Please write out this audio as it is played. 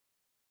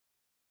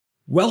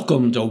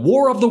Welcome to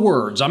War of the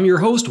Words. I'm your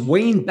host,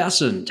 Wayne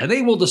Besson.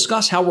 Today we'll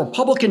discuss how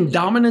Republican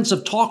dominance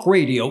of talk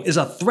radio is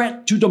a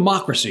threat to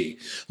democracy.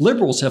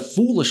 Liberals have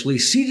foolishly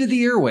ceded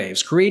the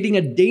airwaves, creating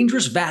a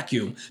dangerous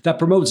vacuum that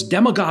promotes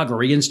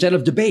demagoguery instead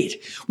of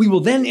debate. We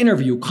will then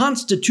interview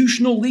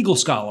constitutional legal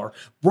scholar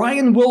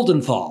Bryan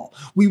Wildenthal.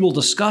 We will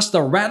discuss the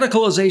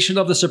radicalization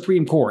of the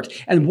Supreme Court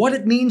and what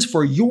it means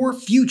for your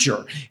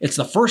future. It's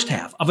the first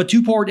half of a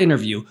two-part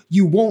interview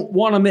you won't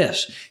want to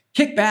miss.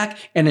 Kick back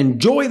and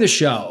enjoy the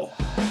show.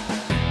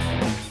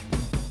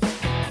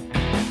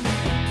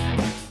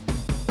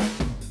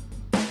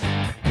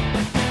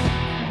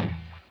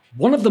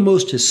 One of the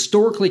most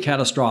historically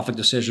catastrophic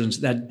decisions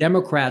that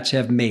Democrats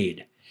have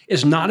made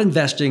is not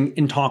investing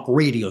in talk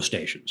radio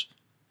stations.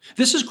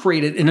 This has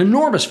created an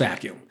enormous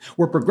vacuum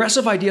where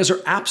progressive ideas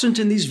are absent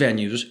in these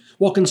venues,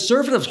 while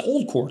conservatives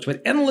hold courts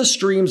with endless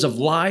streams of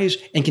lies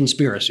and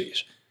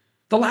conspiracies.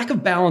 The lack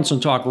of balance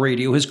on talk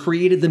radio has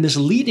created the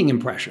misleading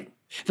impression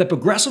that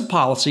progressive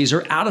policies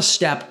are out of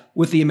step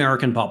with the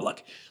American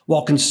public,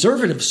 while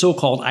conservative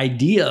so-called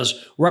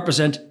ideas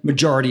represent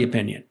majority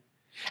opinion.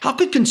 How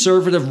could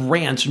conservative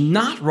rants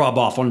not rub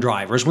off on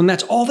drivers when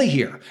that's all they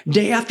hear,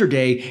 day after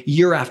day,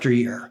 year after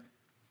year?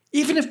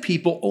 Even if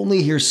people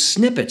only hear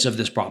snippets of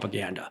this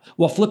propaganda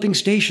while flipping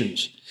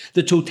stations,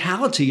 the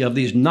totality of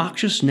these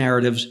noxious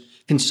narratives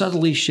can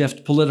subtly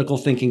shift political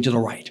thinking to the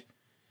right.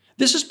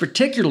 This is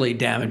particularly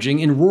damaging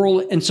in rural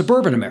and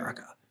suburban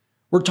America,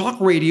 where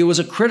talk radio is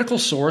a critical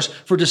source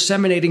for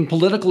disseminating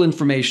political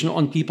information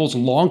on people's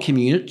long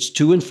commutes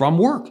to and from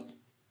work.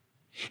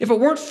 If it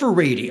weren't for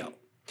radio,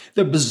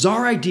 the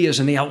bizarre ideas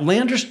and the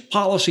outlandish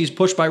policies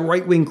pushed by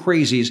right-wing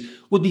crazies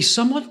would be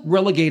somewhat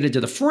relegated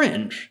to the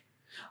fringe.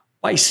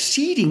 By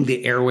ceding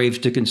the airwaves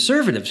to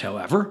conservatives,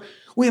 however,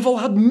 we have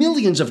allowed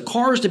millions of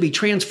cars to be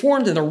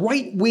transformed into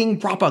right-wing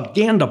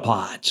propaganda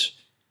pods.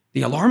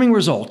 The alarming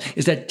result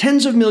is that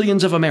tens of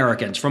millions of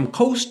Americans from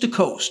coast to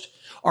coast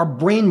are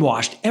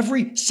brainwashed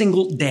every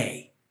single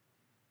day.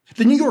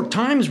 The New York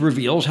Times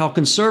reveals how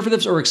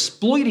conservatives are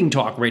exploiting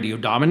talk radio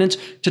dominance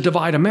to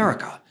divide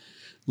America.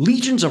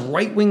 Legions of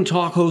right-wing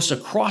talk hosts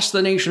across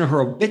the nation are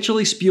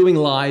habitually spewing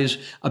lies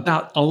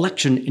about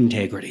election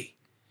integrity.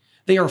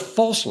 They are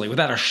falsely,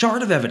 without a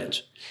shard of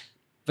evidence,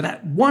 for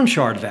that one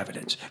shard of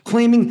evidence,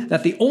 claiming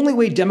that the only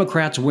way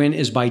Democrats win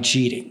is by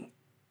cheating.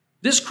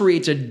 This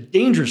creates a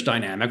dangerous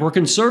dynamic where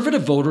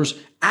conservative voters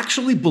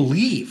actually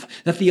believe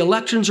that the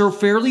elections are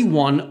fairly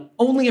won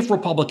only if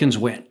Republicans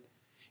win.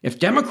 If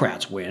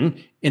Democrats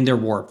win, in their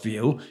warped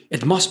view,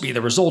 it must be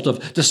the result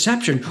of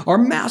deception or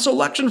mass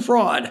election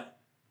fraud.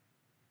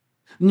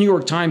 The New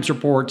York Times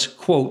reports,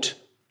 quote,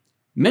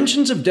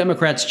 mentions of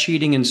Democrats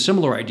cheating and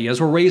similar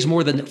ideas were raised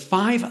more than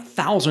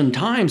 5,000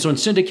 times on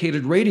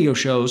syndicated radio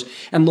shows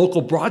and local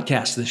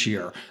broadcasts this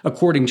year,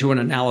 according to an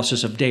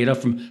analysis of data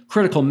from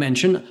Critical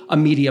Mention, a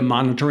media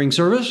monitoring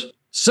service.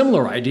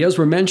 Similar ideas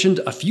were mentioned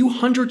a few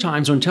hundred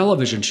times on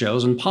television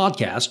shows and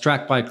podcasts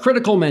tracked by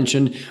Critical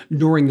Mention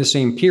during the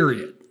same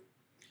period.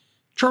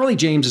 Charlie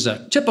James is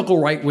a typical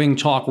right-wing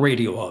talk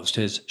radio host.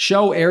 His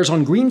show airs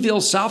on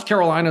Greenville, South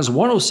Carolina's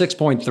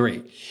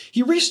 106.3.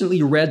 He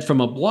recently read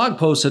from a blog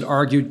post that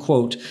argued,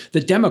 quote,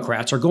 that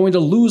Democrats are going to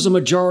lose a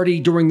majority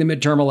during the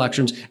midterm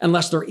elections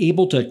unless they're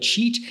able to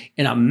cheat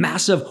in a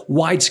massive,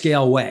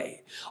 wide-scale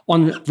way.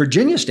 On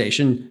Virginia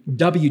station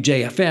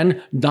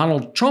WJFN,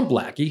 Donald Trump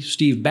lackey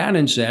Steve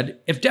Bannon said,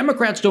 if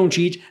Democrats don't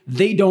cheat,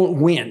 they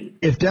don't win.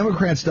 If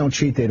Democrats don't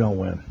cheat, they don't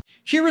win.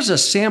 Here is a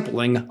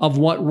sampling of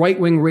what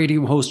right-wing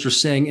radio hosts are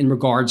saying in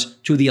regards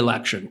to the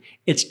election.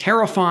 It's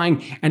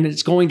terrifying, and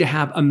it's going to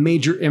have a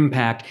major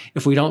impact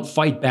if we don't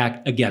fight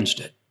back against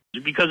it.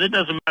 Because it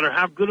doesn't matter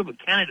how good of a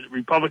candidate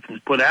Republicans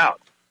put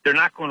out. They're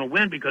not going to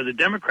win because the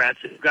Democrats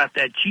have got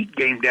that cheat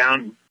game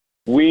down.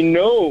 We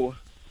know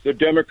the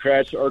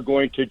Democrats are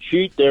going to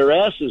cheat their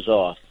asses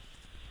off.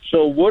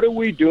 So what are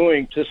we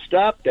doing to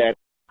stop that?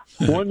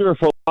 I wonder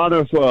if a lot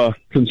of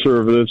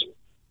conservatives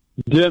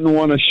didn't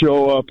want to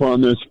show up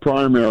on this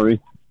primary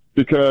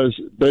because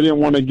they didn't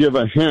want to give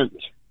a hint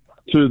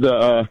to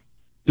the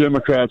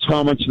Democrats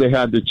how much they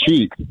had to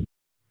cheat.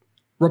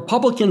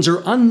 Republicans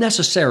are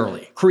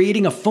unnecessarily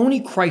creating a phony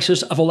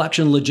crisis of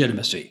election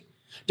legitimacy.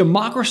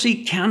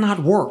 Democracy cannot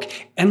work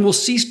and will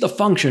cease to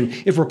function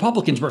if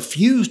Republicans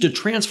refuse to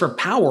transfer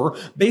power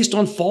based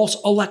on false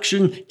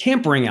election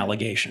tampering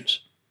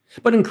allegations.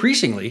 But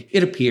increasingly,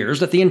 it appears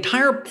that the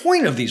entire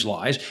point of these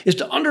lies is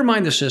to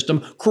undermine the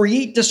system,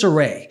 create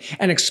disarray,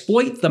 and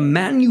exploit the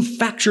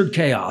manufactured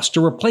chaos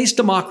to replace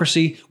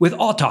democracy with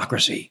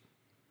autocracy.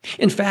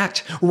 In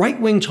fact,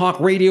 right-wing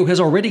talk radio has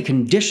already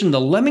conditioned the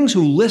lemmings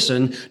who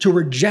listen to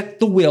reject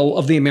the will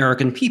of the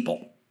American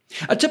people.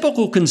 A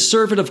typical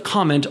conservative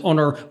comment on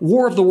our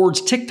War of the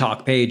Words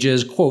TikTok page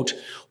is, quote,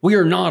 we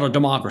are not a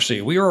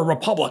democracy. We are a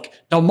republic.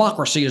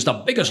 Democracy is the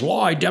biggest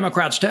lie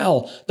Democrats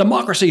tell.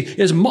 Democracy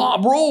is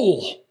mob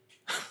rule.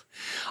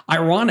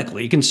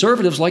 Ironically,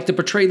 conservatives like to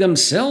portray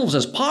themselves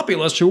as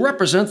populists who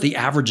represent the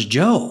average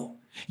Joe.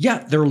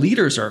 Yet their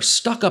leaders are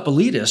stuck-up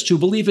elitists who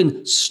believe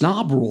in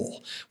snob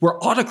rule,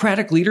 where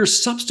autocratic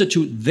leaders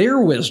substitute their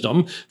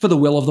wisdom for the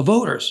will of the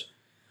voters.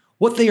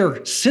 What they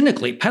are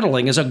cynically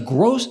peddling is a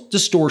gross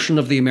distortion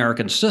of the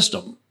American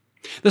system.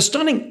 The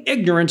stunning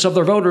ignorance of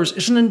their voters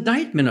is an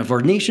indictment of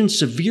our nation's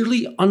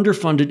severely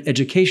underfunded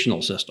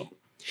educational system.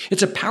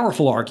 It's a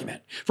powerful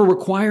argument for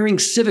requiring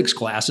civics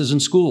classes in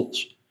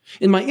schools.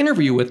 In my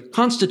interview with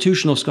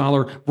constitutional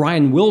scholar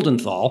Bryan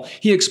Wildenthal,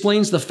 he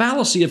explains the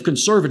fallacy of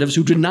conservatives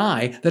who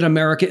deny that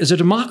America is a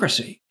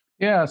democracy.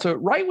 Yeah, so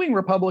right-wing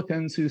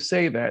Republicans who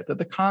say that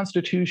the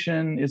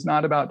Constitution is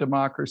not about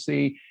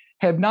democracy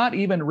have not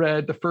even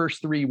read the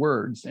first 3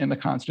 words in the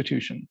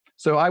Constitution.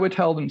 So I would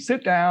tell them,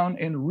 sit down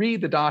and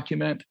read the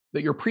document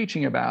that you're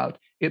preaching about.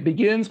 It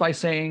begins by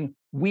saying,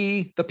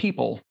 we the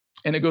people.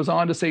 And it goes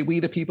on to say, we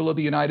the people of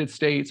the United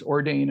States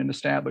ordain and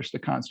establish the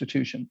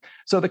Constitution.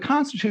 So the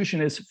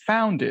Constitution is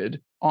founded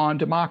on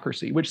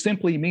democracy, which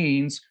simply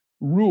means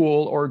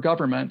rule or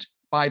government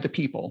by the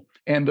people.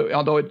 And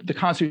although the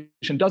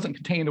Constitution doesn't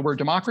contain the word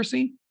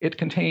democracy, it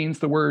contains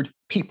the word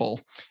people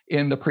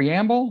in the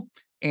preamble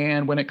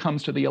and when it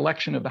comes to the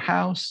election of the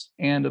House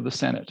and of the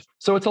Senate.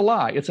 So it's a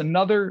lie. It's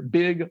another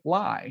big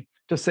lie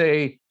to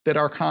say that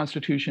our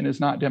Constitution is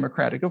not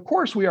democratic. Of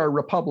course, we are a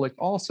republic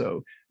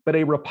also, but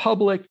a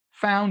republic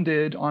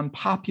founded on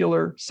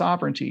popular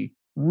sovereignty,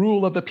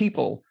 rule of the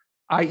people,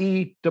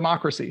 i.e.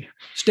 democracy.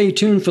 Stay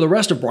tuned for the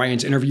rest of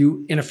Bryan's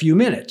interview in a few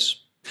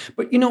minutes.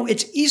 But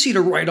it's easy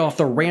to write off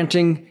the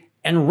ranting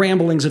and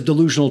ramblings of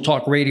delusional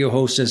talk radio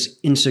hosts as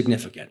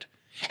insignificant.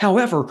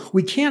 However,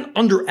 we can't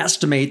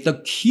underestimate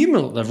the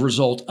cumulative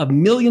result of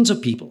millions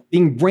of people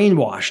being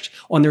brainwashed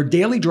on their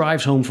daily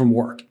drives home from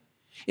work.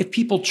 If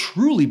people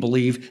truly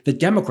believe that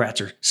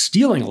Democrats are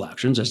stealing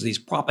elections, as these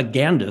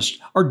propagandists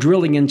are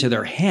drilling into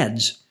their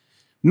heads,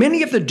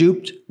 many of the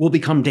duped will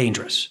become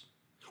dangerous.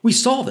 We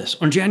saw this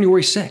on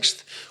January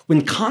 6th,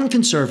 when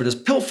conservatives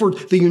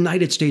pilfered the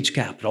United States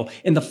Capitol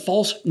in the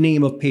false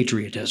name of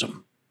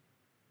patriotism.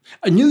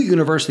 A new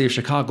University of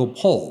Chicago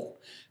poll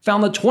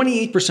found that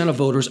 28% of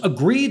voters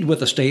agreed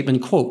with the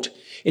statement, quote,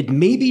 "It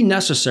may be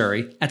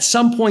necessary at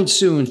some point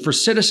soon for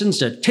citizens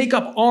to take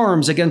up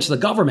arms against the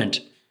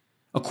government."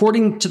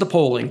 According to the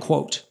polling,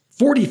 quote,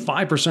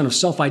 45% of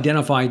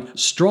self-identified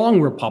strong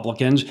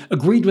Republicans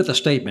agreed with the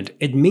statement,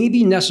 "It may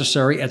be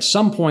necessary at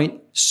some point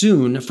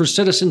soon for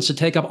citizens to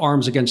take up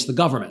arms against the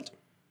government."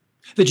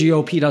 The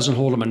GOP doesn't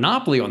hold a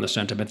monopoly on the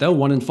sentiment, though.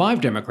 1 in 5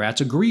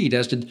 Democrats agreed,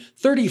 as did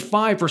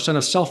 35%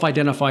 of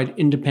self-identified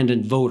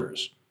independent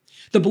voters.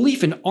 The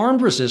belief in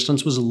armed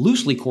resistance was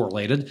loosely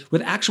correlated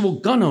with actual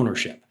gun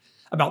ownership.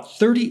 About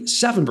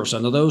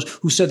 37% of those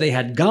who said they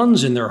had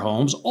guns in their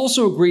homes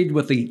also agreed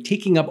with the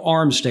taking up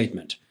arms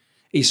statement.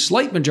 A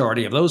slight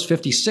majority of those,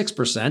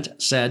 56%,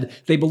 said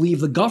they believe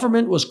the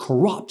government was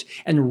corrupt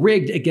and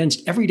rigged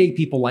against everyday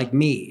people like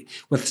me,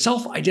 with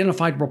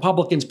self-identified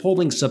Republicans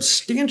polling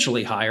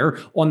substantially higher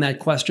on that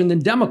question than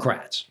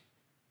Democrats.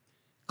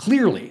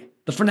 Clearly,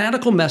 the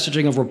fanatical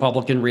messaging of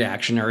Republican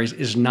reactionaries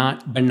is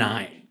not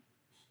benign.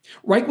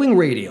 Right-wing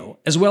radio,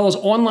 as well as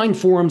online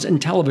forums and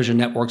television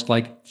networks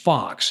like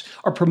Fox,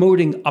 are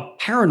promoting a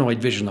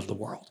paranoid vision of the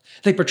world.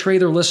 They portray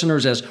their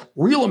listeners as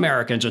real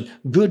Americans and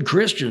good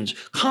Christians,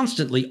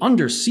 constantly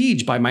under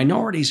siege by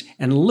minorities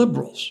and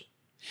liberals.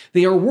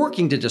 They are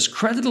working to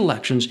discredit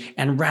elections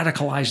and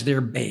radicalize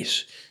their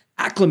base,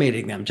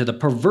 acclimating them to the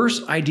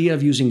perverse idea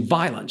of using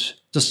violence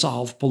to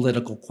solve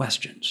political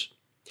questions.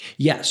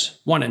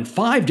 Yes, 1 in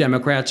 5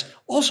 Democrats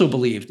also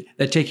believed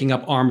that taking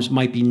up arms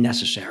might be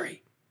necessary.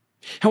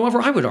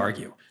 However, I would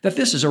argue that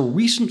this is a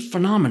recent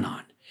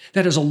phenomenon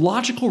that is a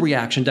logical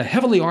reaction to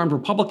heavily armed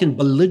Republican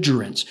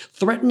belligerents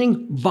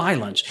threatening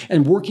violence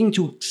and working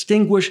to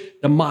extinguish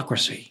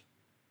democracy.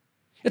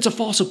 It's a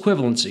false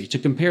equivalency to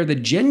compare the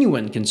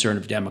genuine concern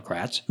of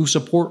Democrats who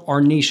support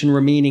our nation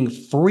remaining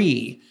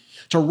free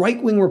to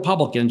right-wing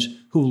Republicans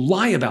who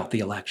lie about the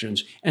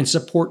elections and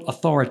support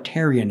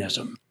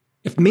authoritarianism.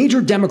 If major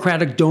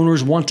Democratic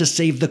donors want to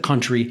save the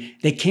country,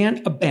 they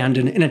can't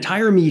abandon an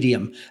entire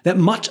medium that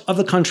much of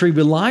the country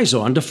relies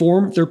on to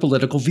form their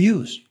political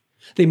views.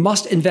 They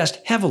must invest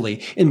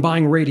heavily in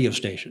buying radio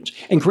stations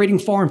and creating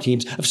farm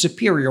teams of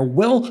superior,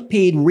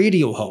 well-paid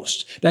radio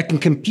hosts that can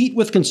compete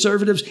with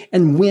conservatives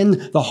and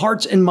win the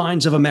hearts and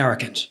minds of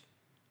Americans.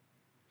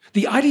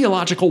 The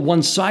ideological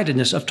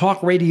one-sidedness of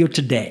talk radio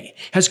today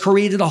has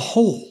created a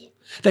hole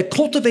that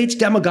cultivates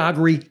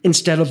demagoguery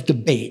instead of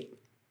debate.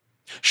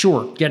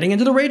 Sure, getting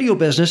into the radio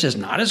business is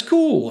not as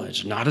cool,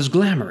 it's not as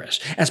glamorous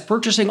as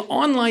purchasing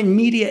online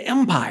media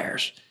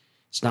empires.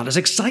 It's not as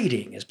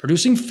exciting as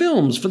producing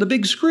films for the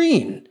big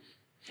screen.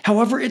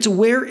 However, it's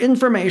where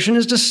information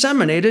is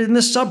disseminated in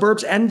the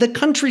suburbs and the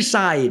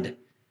countryside.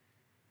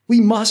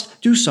 We must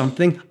do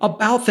something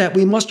about that.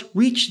 We must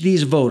reach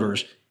these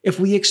voters if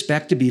we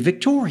expect to be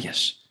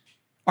victorious.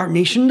 Our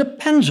nation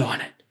depends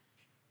on it.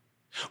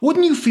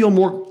 Wouldn't you feel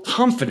more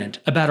confident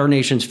about our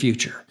nation's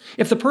future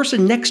if the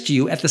person next to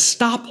you at the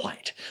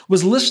stoplight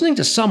was listening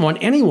to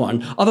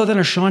anyone other than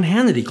a Sean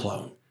Hannity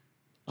clone?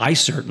 I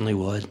certainly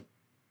would.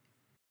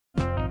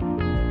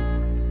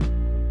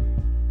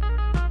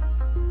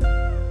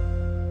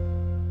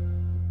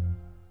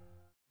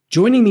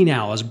 Joining me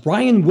now is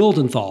Bryan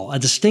Wildenthal, a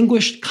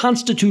distinguished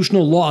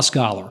constitutional law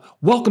scholar.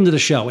 Welcome to the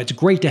show. It's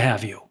great to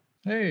have you.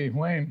 Hey,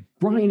 Wayne.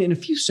 Bryan, in a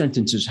few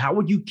sentences, how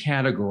would you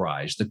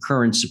categorize the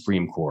current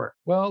Supreme Court?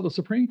 Well, the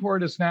Supreme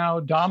Court is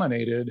now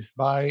dominated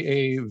by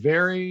a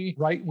very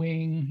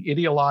right-wing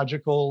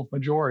ideological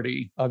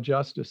majority of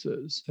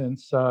justices,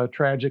 since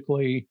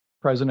tragically,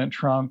 President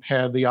Trump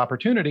had the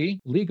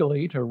opportunity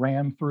legally to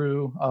ram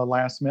through a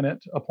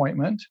last-minute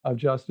appointment of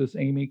Justice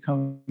Amy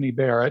Coney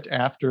Barrett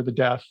after the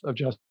death of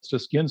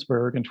Justice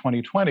Ginsburg in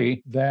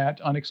 2020 that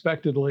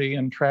unexpectedly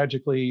and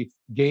tragically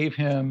gave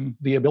him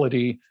the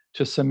ability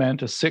to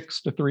cement a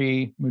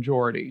 6-3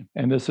 majority.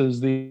 And this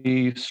is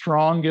the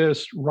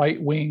strongest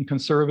right-wing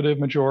conservative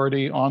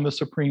majority on the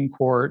Supreme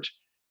Court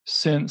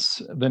since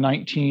the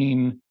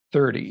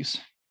 1930s.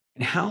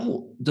 And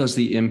how does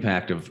the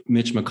impact of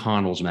Mitch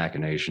McConnell's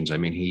machinations? I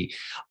mean, he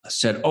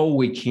said,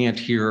 we can't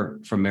hear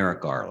from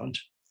Merrick Garland.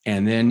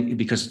 And then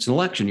because it's an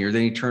election year,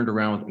 then he turned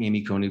around with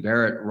Amy Coney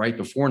Barrett right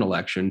before an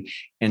election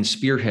and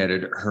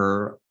spearheaded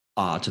her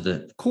to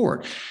the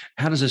court.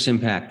 How does this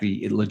impact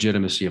the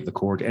legitimacy of the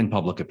court and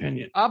public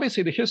opinion?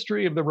 Obviously, the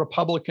history of the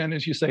Republican,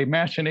 as you say,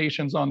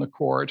 machinations on the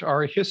court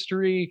are a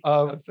history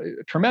of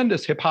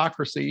tremendous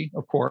hypocrisy,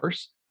 of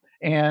course,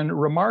 and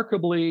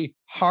remarkably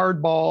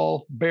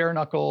hardball,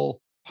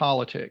 bare-knuckle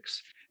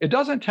politics. It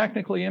doesn't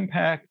technically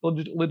impact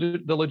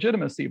the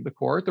legitimacy of the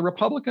court. The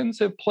Republicans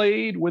have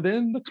played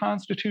within the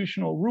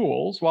constitutional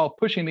rules while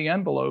pushing the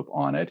envelope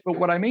on it. But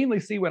what I mainly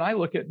see when I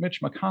look at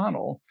Mitch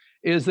McConnell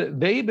is that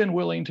they've been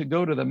willing to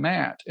go to the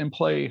mat and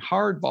play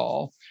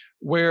hardball,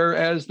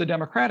 whereas the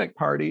Democratic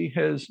Party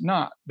has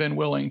not been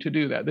willing to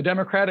do that. The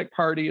Democratic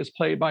Party is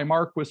played by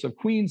Marquis of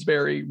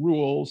Queensberry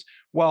rules,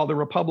 while the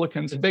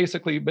Republicans have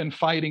basically been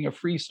fighting a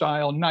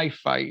freestyle knife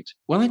fight.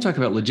 When I talk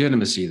about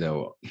legitimacy,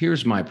 though,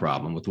 here's my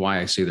problem with why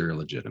I say they're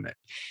illegitimate.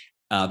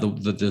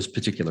 Those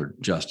particular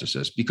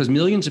justices, because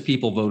millions of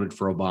people voted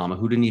for Obama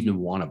who didn't even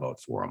want to vote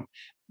for him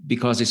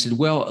because they said,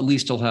 well, at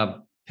least he'll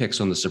have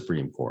picks on the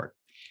Supreme Court.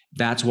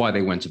 That's why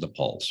they went to the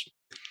polls.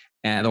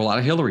 And there were a lot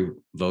of Hillary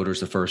voters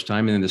the first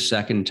time, and then the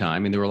second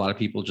time, and there were a lot of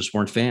people who just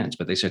weren't fans,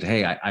 but they said,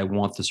 hey, I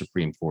want the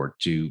Supreme Court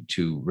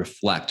to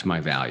reflect my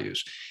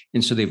values.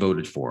 And so they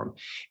voted for him.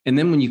 And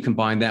then when you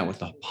combine that with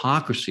the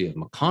hypocrisy of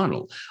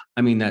McConnell,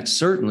 I mean, that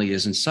certainly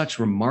is in such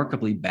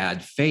remarkably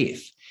bad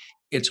faith.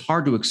 It's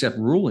hard to accept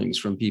rulings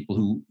from people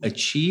who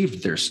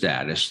achieved their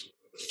status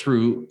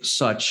through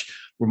such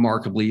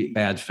remarkably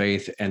bad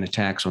faith and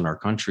attacks on our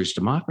country's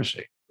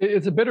democracy.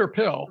 It's a bitter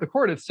pill. The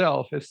court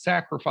itself has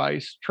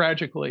sacrificed,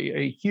 tragically,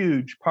 a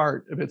huge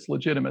part of its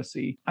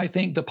legitimacy. I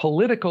think the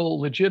political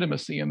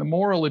legitimacy and the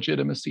moral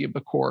legitimacy of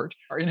the court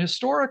are, and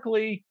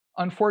historically,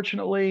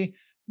 unfortunately,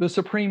 the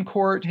Supreme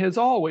Court has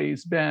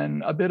always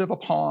been a bit of a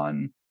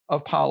pawn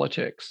of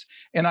politics.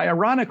 And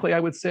ironically, I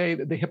would say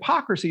that the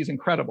hypocrisy is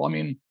incredible. I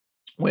mean,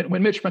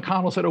 when Mitch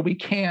McConnell said, we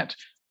can't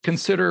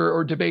consider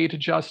or debate a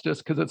justice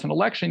because it's an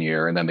election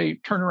year, and then they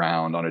turn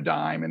around on a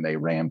dime and they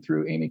ram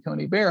through Amy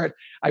Coney Barrett.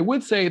 I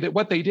would say that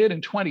what they did in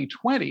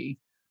 2020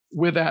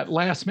 with that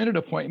last minute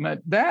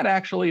appointment, that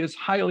actually is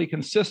highly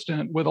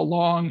consistent with a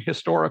long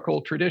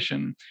historical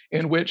tradition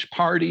in which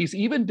parties,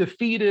 even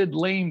defeated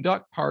lame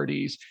duck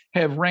parties,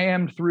 have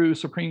rammed through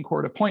Supreme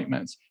Court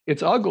appointments.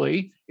 It's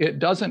ugly. It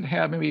doesn't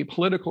have any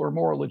political or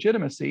moral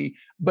legitimacy,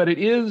 but it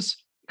is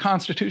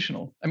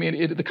constitutional. I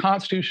mean, the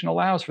Constitution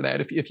allows for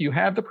that. If you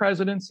have the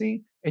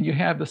presidency and you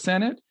have the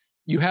Senate,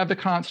 you have the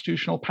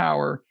constitutional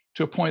power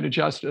to appoint a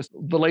justice.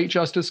 The late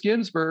Justice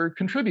Ginsburg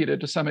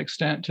contributed to some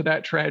extent to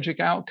that tragic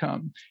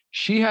outcome.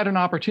 She had an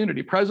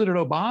opportunity. President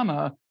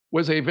Obama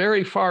was a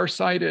very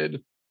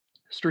far-sighted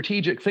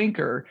strategic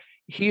thinker.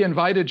 He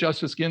invited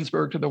Justice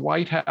Ginsburg to the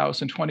White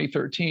House in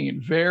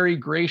 2013, very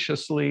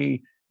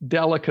graciously,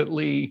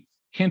 delicately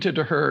hinted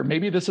to her,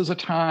 maybe this is a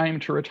time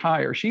to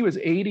retire. She was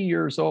 80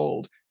 years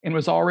old and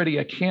was already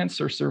a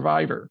cancer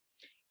survivor.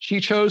 She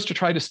chose to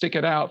try to stick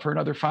it out for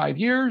another 5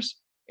 years,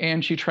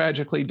 and she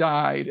tragically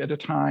died at a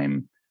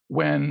time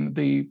when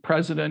the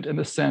president and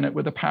the Senate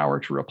with the power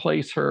to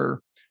replace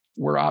her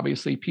were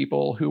obviously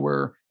people who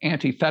were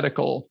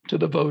antithetical to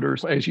the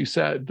voters, as you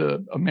said,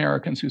 the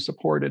Americans who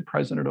supported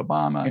President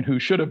Obama and who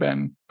should have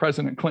been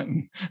President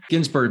Clinton.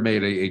 Ginsburg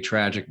made a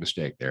tragic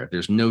mistake there.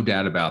 There's no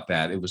doubt about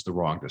that. It was the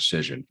wrong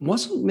decision.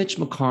 Wasn't Mitch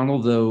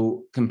McConnell,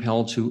 though,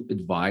 compelled to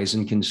advise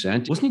and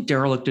consent? Wasn't he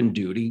derelict in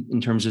duty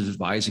in terms of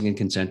advising and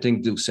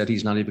consenting? Who said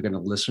he's not even going to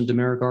listen to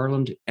Merrick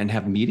Garland and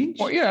have meetings?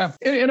 Well, yeah,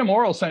 in a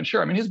moral sense,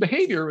 sure. I mean, his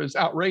behavior was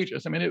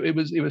outrageous. I mean, it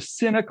was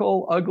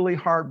cynical, ugly,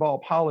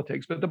 hardball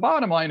politics. But the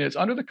bottom line is,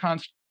 under the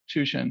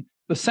Constitution,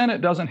 the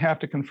Senate doesn't have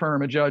to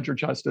confirm a judge or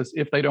justice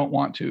if they don't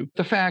want to.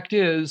 The fact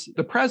is,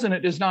 the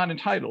president is not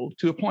entitled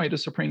to appoint a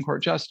Supreme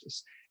Court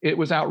justice. It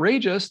was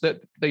outrageous that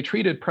they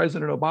treated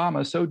President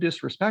Obama so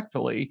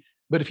disrespectfully,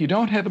 but if you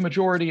don't have a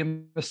majority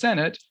in the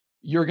Senate,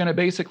 you're going to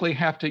basically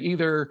have to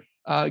either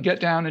get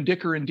down and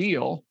dicker and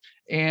deal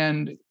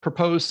and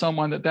propose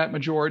someone that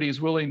majority is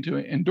willing to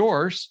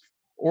endorse,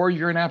 or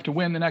you're going to have to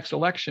win the next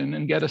election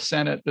and get a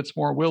Senate that's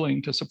more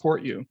willing to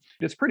support you.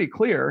 It's pretty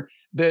clear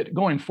that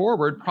going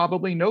forward,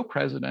 probably no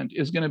president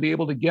is going to be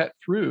able to get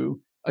through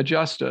a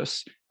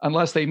justice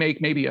unless they make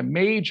maybe a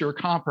major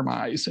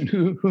compromise in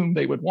whom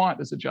they would want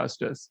as a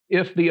justice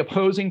if the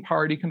opposing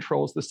party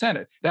controls the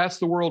Senate. That's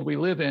the world we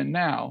live in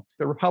now.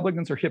 The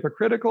Republicans are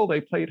hypocritical. They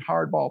played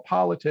hardball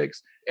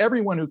politics.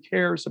 Everyone who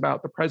cares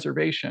about the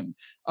preservation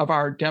of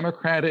our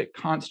democratic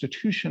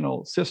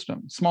constitutional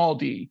system, small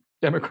d,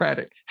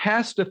 democratic,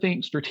 has to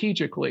think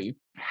strategically,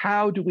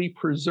 how do we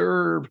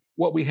preserve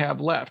what we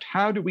have left?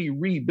 How do we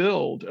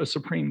rebuild a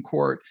Supreme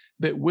Court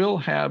that will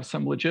have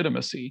some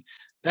legitimacy?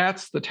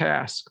 That's the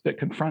task that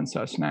confronts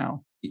us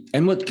now.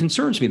 And what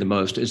concerns me the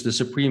most is the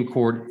Supreme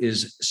Court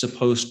is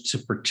supposed to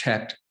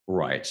protect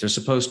rights. They're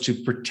supposed to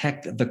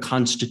protect the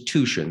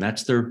Constitution.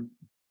 That's their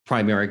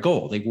primary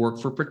goal. They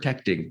work for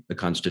protecting the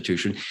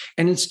Constitution.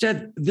 And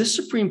instead, this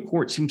Supreme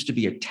Court seems to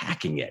be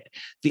attacking it,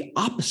 the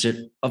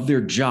opposite of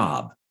their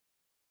job.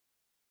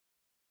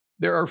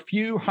 There are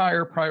few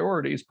higher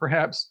priorities,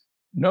 perhaps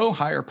no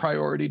higher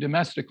priority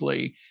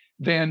domestically,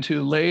 than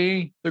to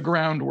lay the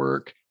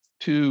groundwork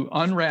to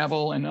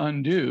unravel and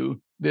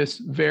undo this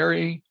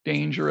very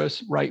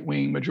dangerous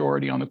right-wing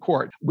majority on the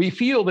court. We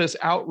feel this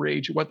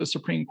outrage at what the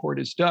Supreme Court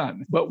has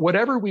done, but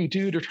whatever we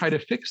do to try to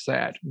fix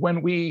that,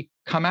 when we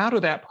come out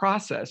of that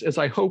process, as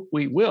I hope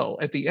we will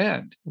at the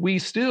end, we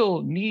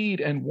still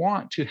need and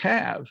want to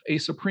have a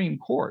Supreme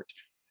Court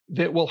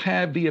that will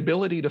have the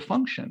ability to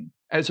function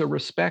as a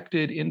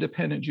respected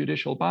independent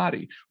judicial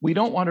body. We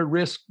don't want to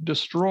risk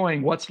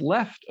destroying what's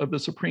left of the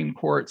Supreme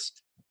Court's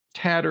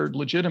tattered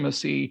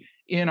legitimacy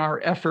in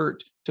our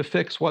effort to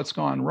fix what's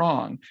gone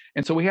wrong.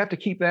 And so we have to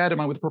keep that in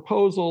mind with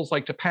proposals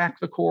like to pack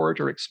the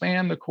court or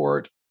expand the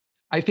court.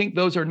 I think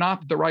those are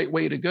not the right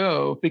way to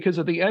go, because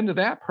at the end of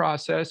that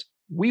process,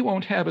 we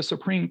won't have a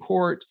Supreme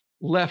Court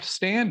left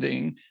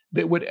standing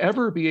that would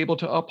ever be able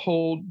to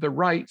uphold the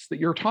rights that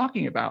you're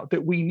talking about,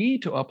 that we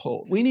need to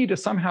uphold. We need to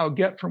somehow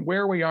get from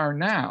where we are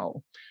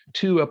now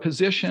to a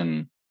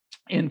position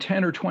in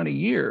 10 or 20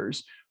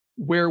 years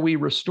where we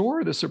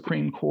restore the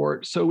Supreme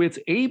Court so it's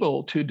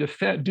able to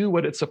do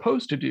what it's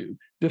supposed to do,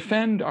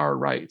 defend our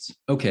rights.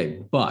 Okay,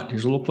 but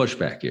here's a little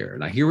pushback here.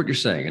 And I hear what you're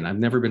saying, and I've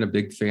never been a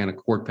big fan of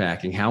court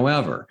packing.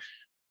 However,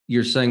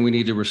 you're saying we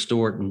need to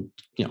restore it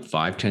in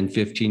 5, 10,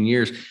 15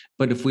 years.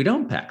 But if we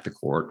don't pack the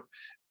court,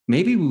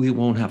 maybe we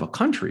won't have a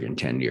country in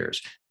 10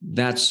 years.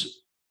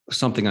 That's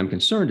something I'm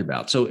concerned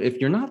about. So if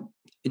you're not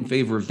in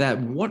favor of that,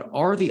 what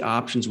are the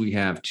options we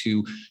have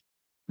to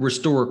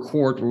restore a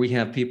court where we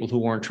have people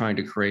who aren't trying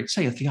to create,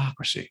 say, a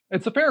theocracy?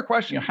 It's a fair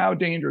question. How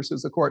dangerous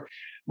is the court?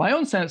 My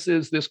own sense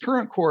is this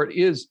current court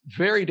is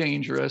very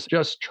dangerous,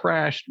 just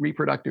trashed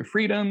reproductive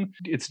freedom.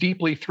 It's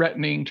deeply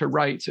threatening to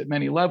rights at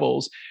many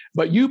levels.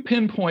 But you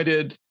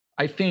pinpointed,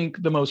 I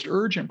think, the most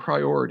urgent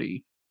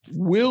priority.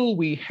 Will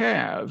we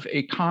have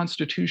a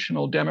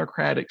constitutional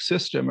democratic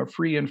system of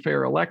free and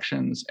fair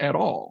elections at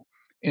all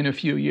in a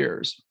few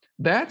years?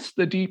 That's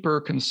the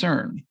deeper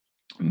concern.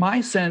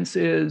 My sense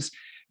is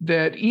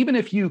that even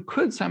if you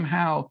could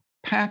somehow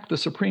pack the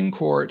Supreme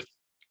Court,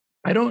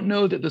 I don't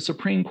know that the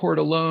Supreme Court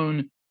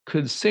alone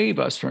could save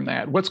us from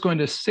that. What's going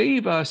to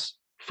save us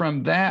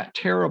from that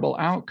terrible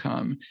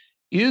outcome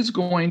is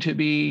going to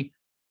be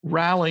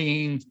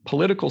rallying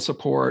political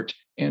support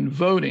and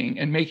voting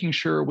and making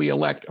sure we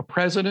elect a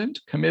president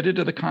committed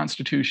to the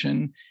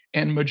Constitution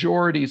and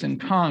majorities in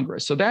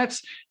Congress. So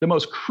that's the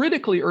most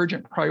critically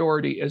urgent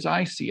priority, as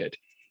I see it,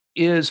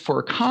 is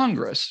for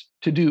Congress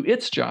to do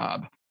its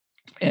job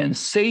and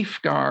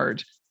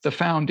safeguard the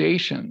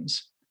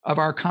foundations of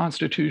our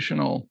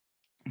constitutional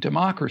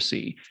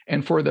democracy,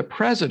 and for the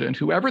president,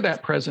 whoever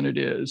that president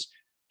is,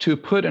 to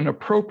put an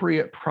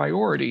appropriate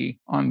priority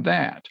on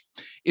that.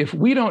 If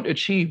we don't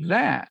achieve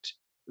that,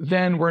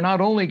 then we're not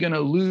only going to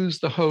lose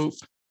the hope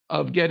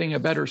of getting a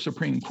better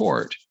Supreme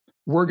Court,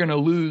 we're going to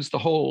lose the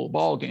whole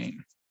ballgame.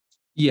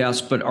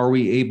 Yes, but are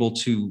we able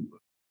to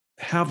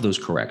have those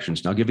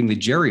corrections? Now, given the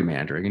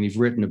gerrymandering, and you've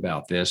written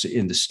about this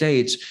in the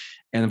states,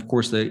 and of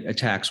course the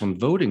attacks on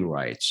voting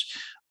rights,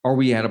 are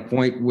we at a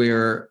point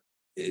where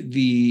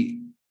the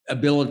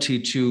ability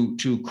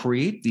to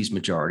create these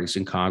majorities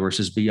in Congress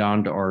is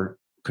beyond our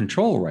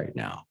control right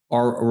now?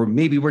 Or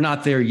maybe we're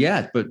not there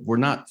yet, but we're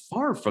not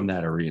far from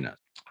that arena.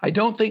 I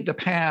don't think the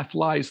path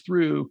lies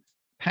through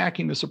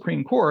packing the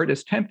Supreme Court,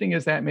 as tempting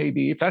as that may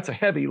be. If that's a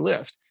heavy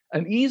lift,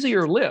 an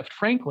easier lift,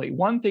 frankly,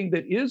 one thing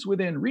that is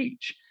within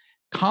reach,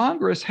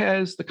 Congress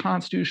has the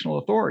constitutional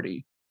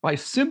authority by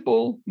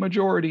simple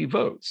majority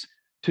votes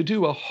to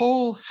do a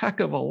whole heck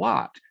of a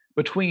lot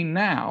between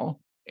now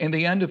and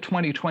the end of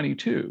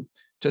 2022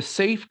 to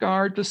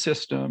safeguard the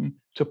system,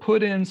 to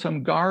put in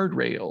some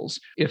guardrails.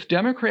 If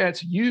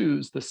Democrats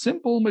use the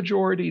simple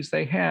majorities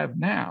they have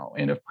now,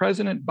 and if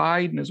President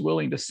Biden is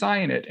willing to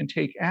sign it and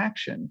take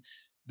action,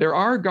 there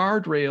are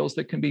guardrails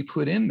that can be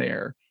put in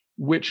there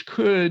which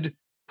could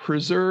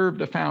preserve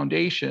the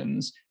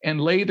foundations and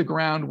lay the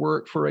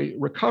groundwork for a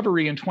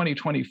recovery in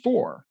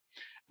 2024.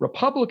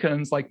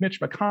 Republicans like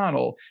Mitch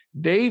McConnell,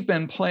 they've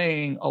been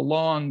playing a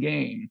long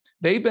game.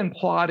 They've been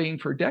plotting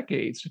for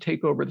decades to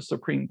take over the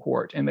Supreme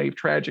Court, and they've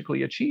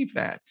tragically achieved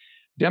that.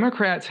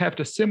 Democrats have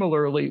to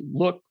similarly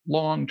look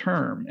long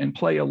term and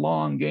play a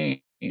long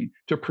game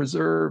to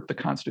preserve the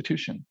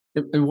Constitution.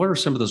 And what are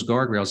some of those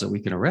guardrails that we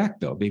can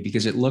erect, though?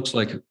 Because it looks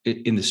like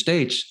in the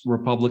states,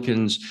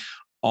 Republicans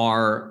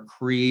are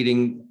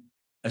creating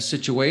a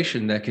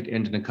situation that could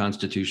end in a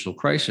constitutional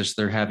crisis.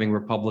 They're having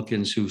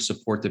Republicans who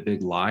support the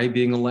big lie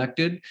being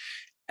elected.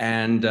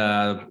 And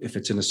if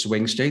it's in a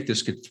swing state,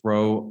 this could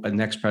throw a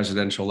next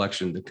presidential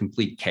election into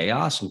complete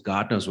chaos, and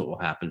God knows what will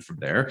happen from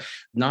there.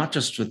 Not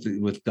just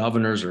with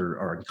governors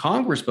or in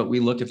Congress, but we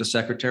look at the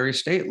Secretary of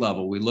State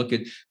level. We look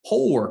at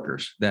poll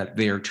workers that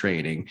they're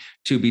training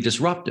to be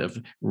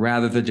disruptive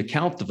rather than to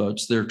count the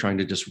votes. They're trying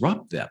to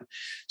disrupt them.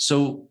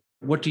 So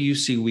what do you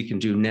see we can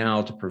do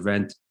now to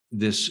prevent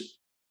this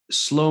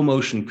slow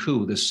motion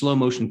coup, this slow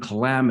motion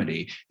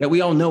calamity that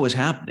we all know is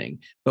happening,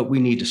 but we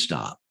need to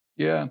stop?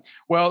 Yeah.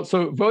 Well,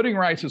 so voting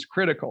rights is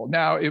critical.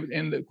 Now,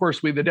 and of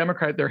course, the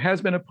Democrat, there has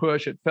been a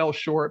push. It fell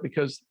short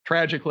because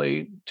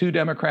tragically, 2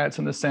 Democrats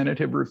in the Senate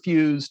have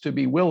refused to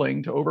be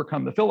willing to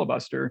overcome the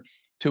filibuster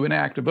to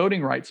enact a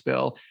voting rights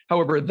bill.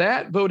 However,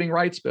 that voting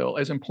rights bill,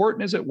 as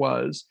important as it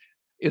was,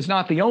 is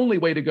not the only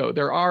way to go.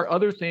 There are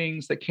other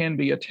things that can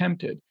be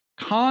attempted.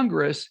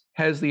 Congress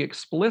has the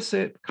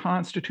explicit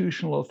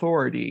constitutional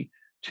authority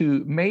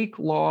to make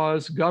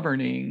laws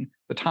governing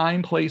the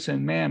time, place,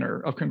 and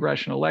manner of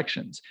congressional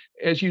elections.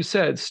 As you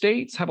said,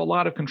 states have a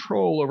lot of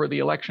control over the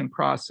election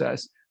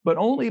process, but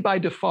only by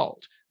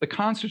default. The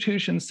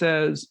Constitution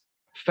says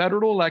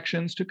federal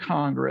elections to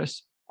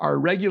Congress are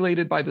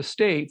regulated by the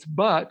states,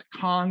 but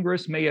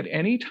Congress may at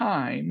any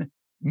time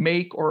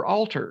make or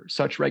alter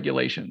such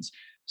regulations.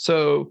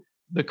 So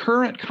the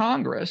current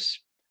Congress,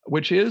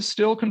 which is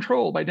still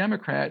controlled by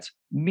Democrats,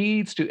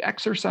 needs to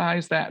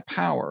exercise that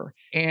power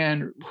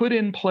and put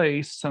in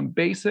place some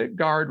basic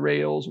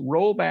guardrails,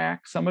 roll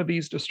back some of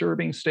these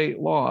disturbing state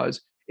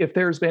laws. If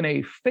there's been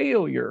a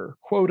failure,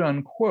 quote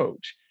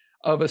unquote,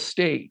 of a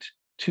state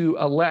to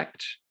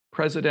elect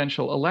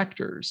presidential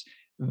electors,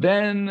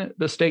 then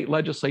the state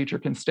legislature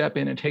can step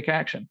in and take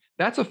action.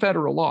 That's a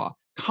federal law.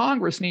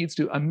 Congress needs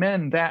to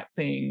amend that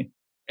thing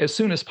as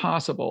soon as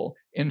possible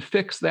and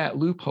fix that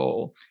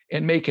loophole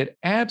and make it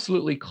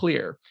absolutely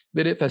clear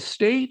that if a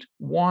state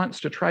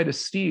wants to try to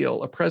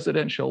steal a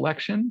presidential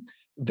election,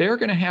 they're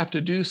going to have to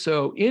do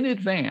so in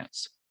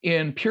advance,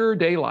 in pure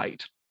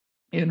daylight,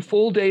 in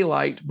full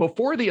daylight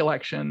before the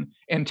election,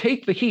 and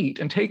take the heat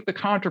and take the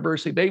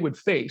controversy they would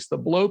face, the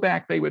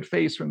blowback they would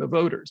face from the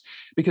voters,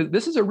 because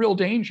this is a real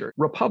danger.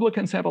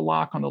 Republicans have a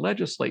lock on the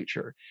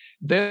legislature.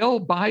 They'll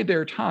bide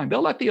their time.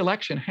 They'll let the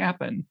election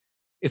happen.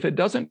 If it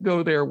doesn't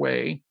go their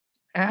way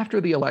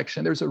after the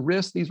election, there's a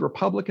risk these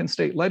Republican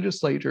state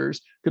legislatures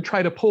could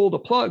try to pull the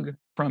plug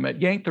from it,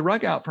 yank the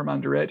rug out from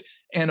under it,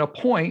 and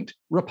appoint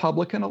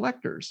Republican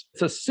electors.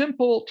 It's a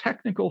simple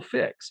technical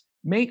fix.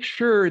 Make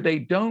sure they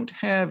don't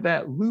have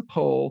that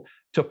loophole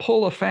to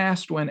pull a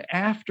fast one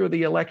after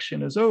the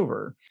election is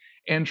over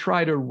and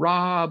try to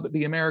rob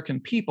the American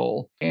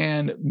people.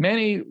 And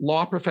many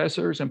law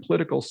professors and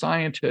political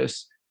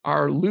scientists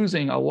are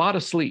losing a lot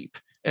of sleep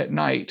at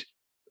night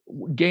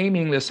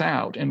gaming this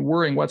out and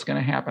worrying what's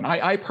going to happen.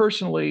 I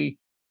personally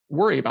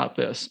worry about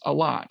this a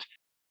lot.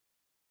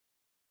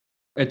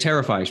 It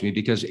terrifies me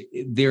because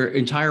their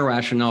entire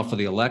rationale for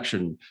the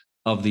election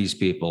of these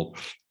people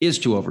is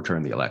to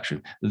overturn the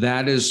election.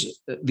 That is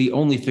the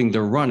only thing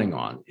they're running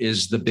on,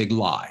 is the big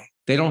lie.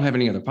 They don't have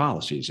any other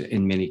policies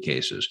in many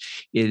cases.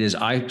 It is,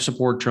 I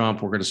support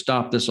Trump. We're going to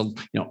stop this,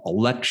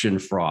 election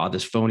fraud,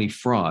 this phony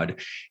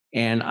fraud.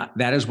 And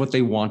that is what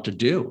they want to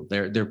do.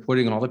 They're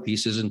putting all the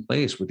pieces in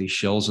place with these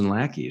shills and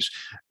lackeys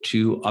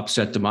to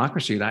upset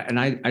democracy. And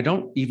I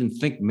don't even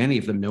think many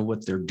of them know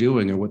what they're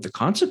doing or what the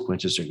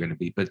consequences are going to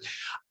be. But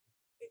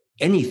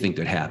anything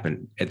could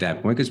happen at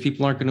that point because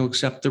people aren't going to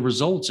accept the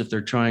results if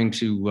they're trying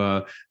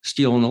to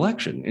steal an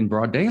election in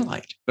broad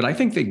daylight. But I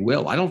think they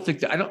will. I don't think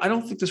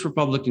this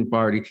Republican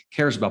Party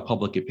cares about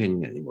public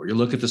opinion anymore. You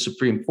look at the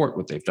Supreme Court,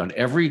 what they've done.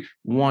 Every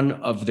one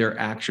of their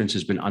actions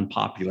has been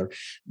unpopular.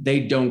 They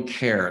don't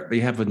care.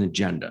 They have an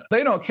agenda.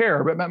 They don't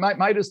care. But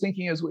my just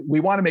thinking is we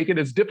want to make it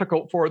as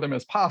difficult for them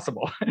as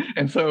possible.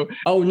 And so,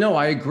 oh no,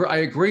 I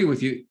agree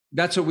with you.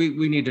 That's what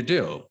we need to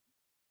do.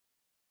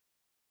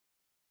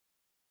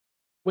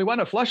 We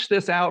want to flush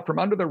this out from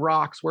under the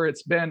rocks where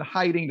it's been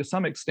hiding to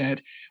some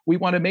extent. We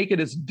want to make it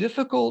as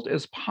difficult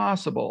as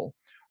possible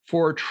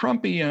for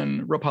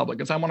Trumpian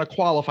Republicans. I want to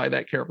qualify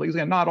that carefully. Because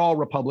again, not all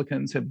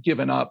Republicans have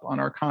given up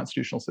on our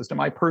constitutional system.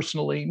 I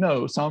personally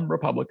know some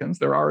Republicans,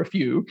 there are a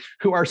few,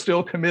 who are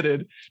still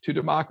committed to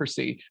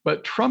democracy.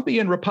 But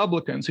Trumpian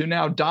Republicans who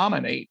now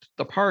dominate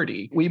the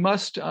party, we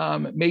must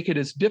make it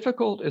as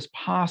difficult as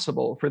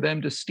possible for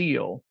them to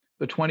steal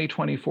the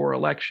 2024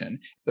 election.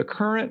 The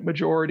current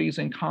majorities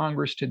in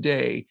Congress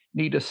today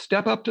need to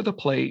step up to the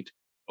plate,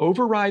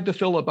 override the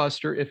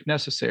filibuster if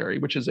necessary,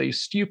 which is a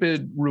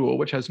stupid rule,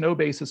 which has no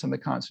basis in the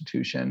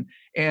Constitution,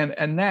 and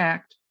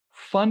enact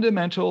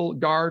fundamental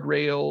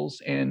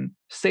guardrails and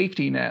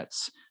safety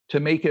nets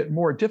to make it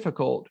more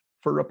difficult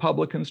for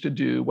Republicans to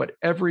do what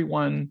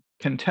everyone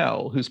can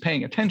tell who's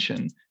paying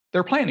attention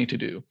they're planning to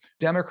do.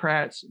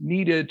 Democrats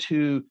needed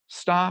to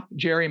stop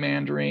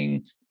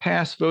gerrymandering,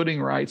 pass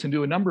voting rights, and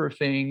do a number of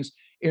things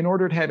in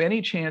order to have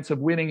any chance of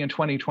winning in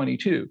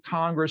 2022.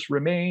 Congress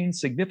remains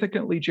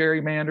significantly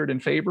gerrymandered in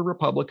favor of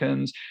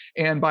Republicans,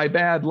 and by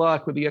bad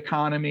luck with the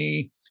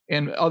economy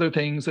and other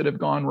things that have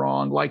gone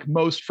wrong, like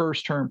most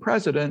first-term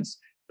presidents,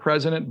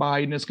 President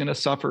Biden is going to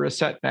suffer a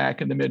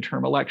setback in the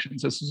midterm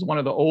elections. This is one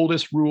of the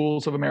oldest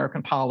rules of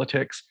American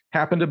politics.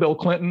 Happened to Bill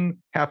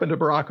Clinton, happened to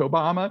Barack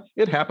Obama,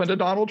 it happened to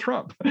Donald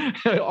Trump.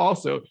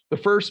 Also, the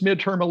first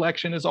midterm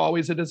election is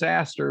always a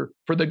disaster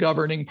for the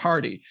governing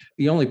party.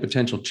 The only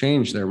potential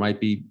change there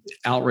might be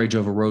outrage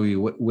over Roe v.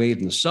 Wade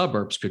in the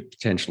suburbs could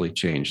potentially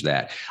change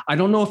that. I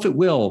don't know if it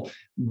will,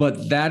 but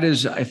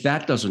if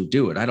that doesn't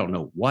do it, I don't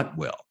know what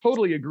will.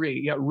 Totally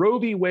agree. Yeah, Roe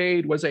v.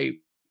 Wade was a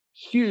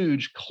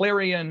huge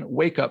clarion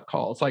wake-up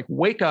call. It's like,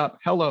 wake up,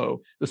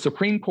 hello. The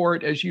Supreme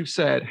Court, as you've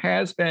said,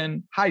 has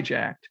been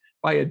hijacked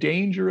by a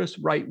dangerous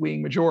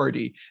right-wing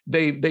majority.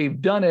 They've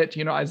done it,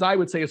 as I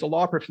would say as a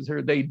law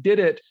professor, they did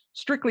it,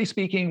 strictly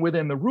speaking,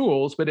 within the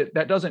rules, but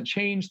that doesn't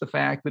change the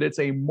fact that it's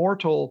a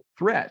mortal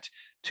threat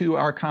to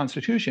our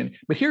Constitution.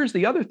 But here's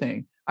the other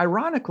thing.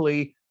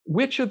 Ironically,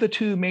 which of the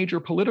two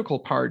major political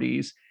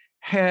parties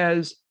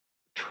has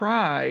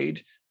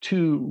tried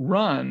to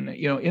run,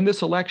 in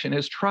this election,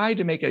 has tried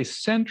to make a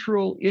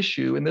central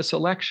issue in this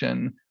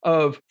election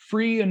of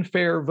free and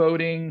fair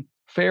voting,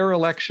 fair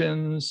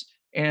elections,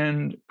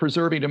 and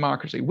preserving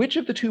democracy? Which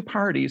of the two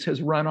parties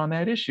has run on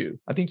that issue?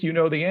 I think you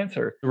know the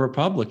answer. The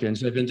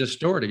Republicans have been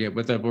distorting it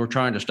with we're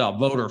trying to stop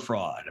voter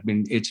fraud. I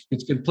mean, it's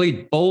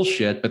complete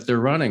bullshit, but they're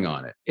running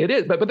on it. It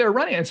is, but they're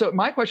running. And so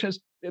my question is,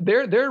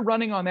 they're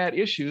running on that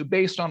issue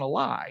based on a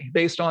lie,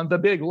 based on the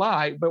big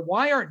lie. But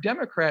why aren't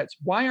Democrats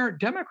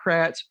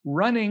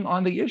running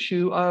on the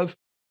issue of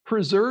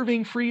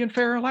preserving free and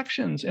fair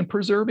elections and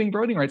preserving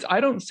voting rights?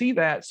 I don't see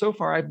that so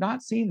far. I've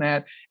not seen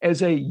that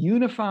as a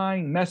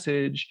unifying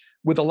message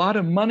with a lot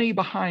of money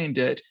behind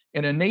it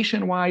and a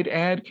nationwide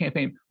ad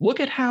campaign. Look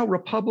at how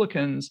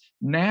Republicans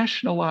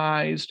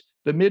nationalized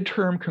the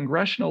midterm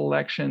congressional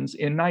elections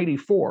in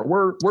 94.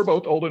 We're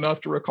both old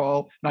enough to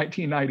recall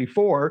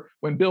 1994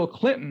 when Bill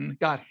Clinton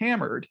got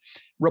hammered.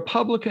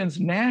 Republicans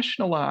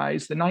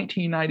nationalized the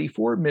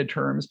 1994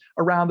 midterms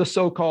around the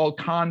so-called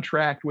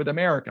contract with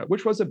America,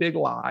 which was a big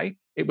lie.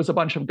 It was a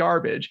bunch of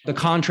garbage. The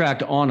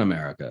contract on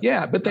America.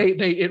 Yeah, but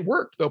it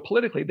worked, though,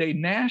 politically. They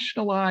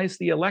nationalized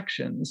the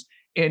elections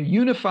and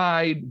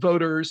unified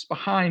voters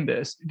behind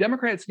this.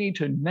 Democrats need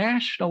to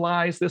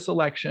nationalize this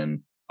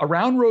election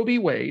around Roe v.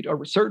 Wade,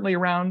 or certainly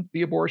around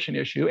the abortion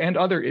issue and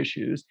other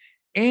issues,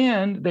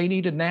 and they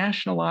need to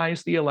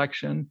nationalize the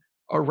election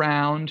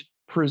around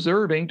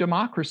preserving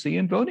democracy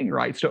and voting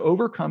rights to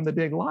overcome the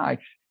big lie.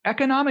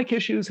 Economic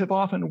issues have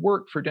often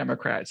worked for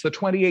Democrats. The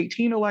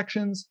 2018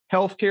 elections,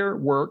 healthcare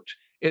worked.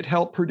 It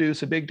helped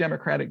produce a big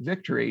Democratic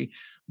victory.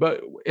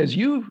 But as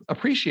you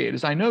appreciate,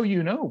 as I know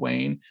you know,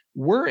 Wayne,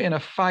 we're in a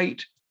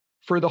fight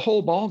for the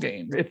whole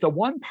ballgame. If the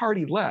one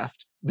party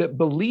left that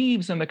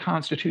believes in the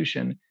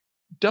Constitution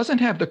doesn't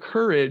have the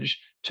courage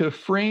to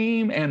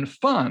frame and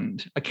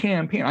fund a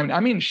campaign. I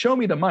mean, show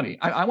me the money.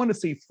 I want to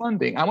see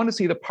funding. I want to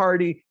see the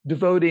party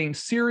devoting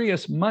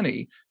serious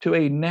money to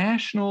a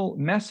national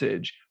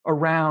message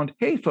around,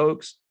 hey,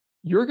 folks,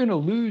 you're going to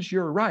lose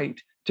your right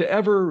to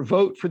ever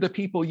vote for the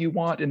people you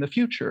want in the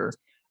future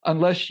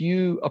unless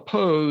you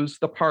oppose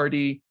the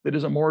party that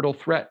is a mortal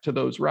threat to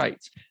those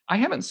rights. I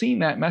haven't seen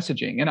that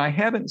messaging, and I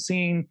haven't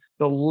seen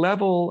the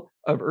level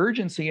of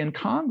urgency in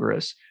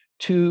Congress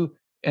to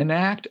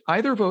enact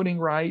either voting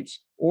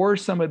rights or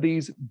some of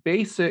these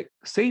basic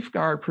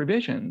safeguard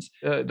provisions.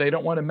 They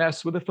don't want to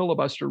mess with the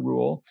filibuster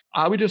rule.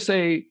 I would just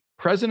say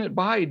President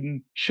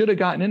Biden should have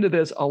gotten into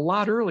this a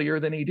lot earlier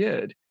than he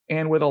did,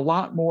 and with a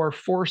lot more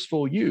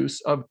forceful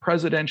use of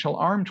presidential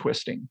arm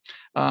twisting.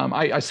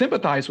 I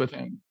sympathize with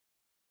him.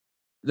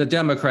 The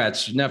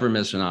Democrats never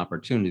miss an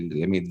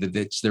opportunity. I mean,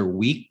 it's their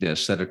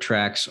weakness that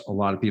attracts a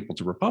lot of people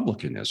to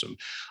Republicanism,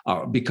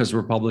 because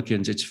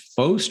Republicans, it's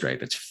faux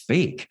strength, it's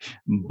fake,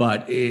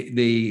 but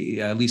they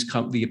at least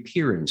come the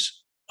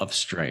appearance of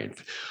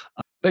strength.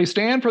 They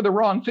stand for the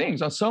wrong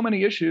things. On so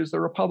many issues,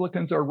 the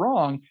Republicans are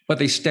wrong. But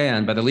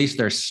at least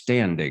they're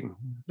standing.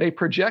 They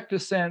project a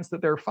sense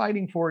that they're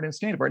fighting for it and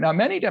standing for it. Now,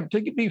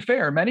 to be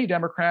fair, many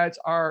Democrats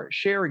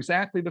share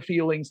exactly the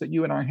feelings that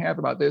you and I have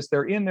about this.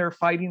 They're in there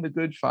fighting the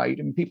good fight.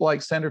 And people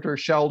like Senator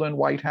Sheldon,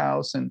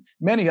 Whitehouse, and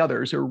many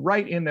others are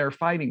right in there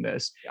fighting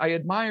this. I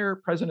admire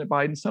President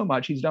Biden so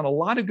much. He's done a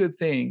lot of good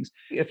things.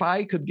 If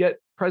I could get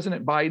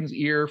President Biden's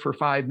ear for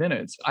 5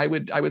 minutes, I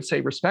would say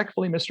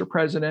respectfully, Mr.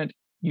 President,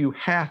 you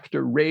have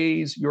to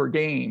raise your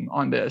game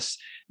on this.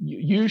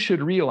 You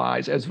should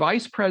realize, as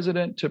vice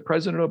president to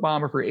President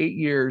Obama for 8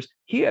 years,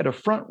 he had a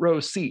front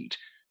row seat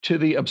to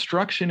the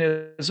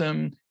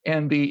obstructionism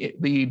and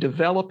the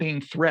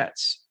developing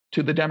threats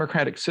to the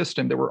democratic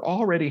system that were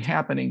already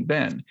happening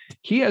then.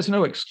 He has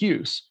no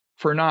excuse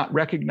for not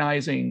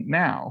recognizing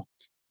now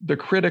the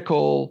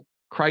critical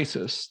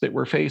crisis that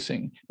we're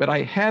facing, but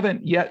I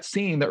haven't yet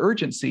seen the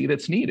urgency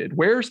that's needed.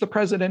 Where's the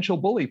presidential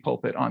bully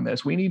pulpit on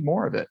this? We need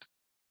more of it.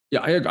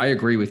 Yeah, I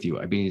agree with you.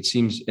 I mean, it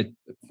seems at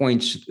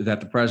points that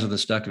the president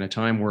is stuck in a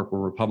time where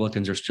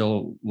Republicans are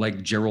still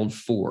like Gerald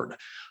Ford.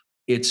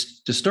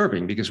 It's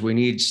disturbing because we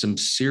need some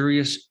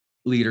serious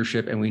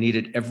leadership, and we need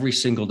it every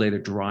single day to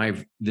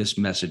drive this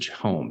message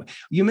home.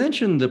 You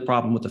mentioned the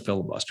problem with the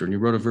filibuster, and you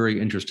wrote a very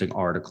interesting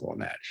article on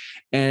that.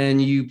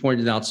 And you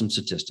pointed out some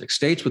statistics.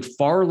 States with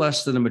far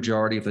less than a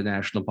majority of the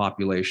national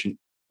population,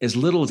 as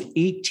little as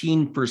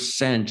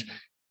 18%,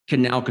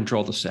 can now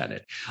control the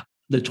Senate.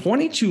 The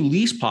 22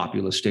 least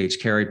populous states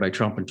carried by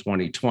Trump in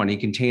 2020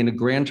 contain a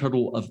grand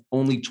total of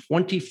only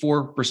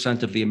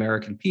 24% of the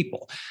American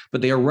people,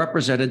 but they are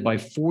represented by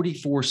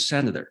 44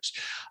 senators,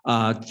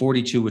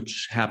 42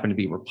 which happen to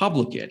be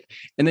Republican.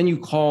 And then you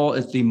call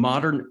it the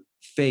modern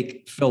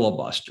fake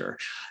filibuster.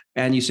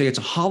 And you say it's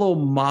a hollow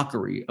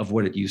mockery of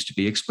what it used to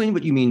be. Explain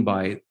what you mean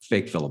by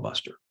fake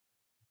filibuster.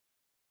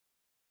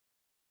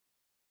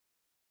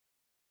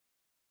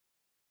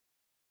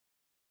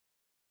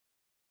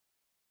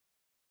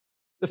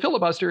 The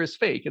filibuster is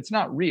fake. It's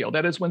not real.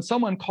 That is, when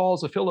someone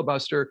calls a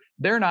filibuster,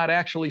 they're not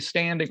actually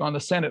standing on the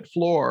Senate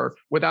floor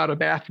without a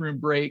bathroom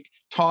break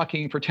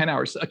talking for 10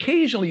 hours.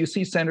 Occasionally you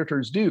see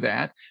senators do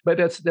that, but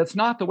that's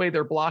not the way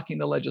they're blocking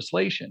the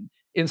legislation.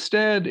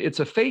 Instead, it's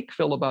a fake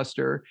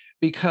filibuster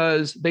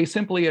because they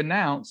simply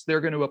announce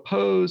they're going to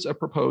oppose a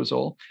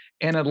proposal,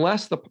 and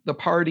unless the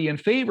party in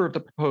favor of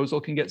the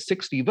proposal can get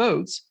 60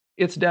 votes,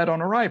 it's dead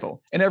on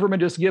arrival, and everyone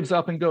just gives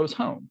up and goes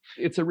home.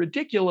 It's a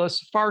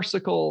ridiculous,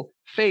 farcical,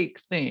 fake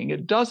thing.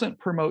 It doesn't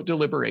promote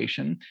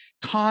deliberation,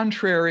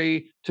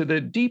 contrary to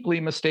the deeply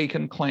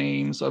mistaken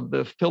claims of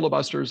the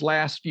filibuster's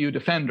last few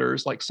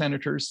defenders, like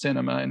Senators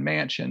Sinema and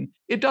Manchin.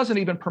 It doesn't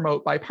even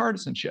promote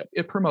bipartisanship.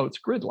 It promotes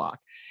gridlock.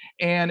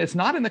 And it's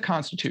not in the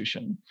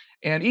Constitution.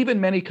 And even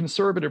many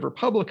conservative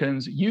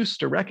Republicans used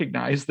to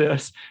recognize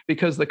this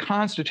because the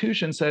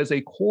Constitution says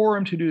a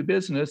quorum to do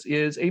business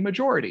is a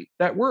majority.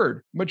 That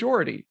word,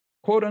 majority,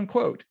 quote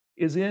unquote,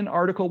 is in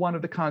Article 1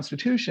 of the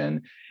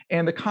Constitution.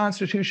 And the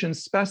Constitution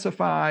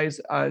specifies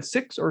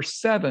 6 or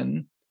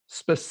 7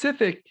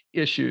 specific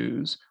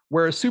issues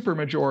where a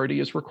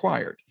supermajority is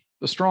required.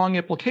 The strong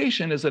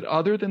implication is that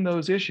other than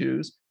those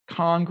issues,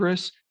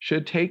 Congress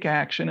should take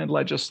action and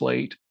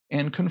legislate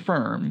and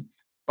confirm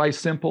by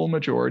simple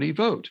majority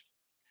vote.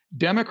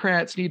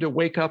 Democrats need to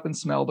wake up and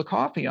smell the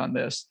coffee on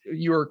this.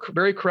 You are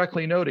very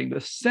correctly noting the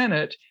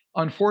Senate,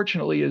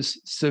 unfortunately, is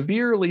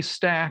severely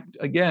stacked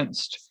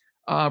against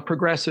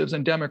progressives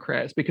and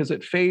Democrats because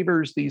it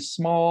favors these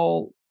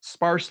small,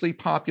 sparsely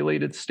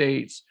populated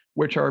states,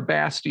 which are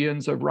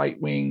bastions of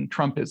right-wing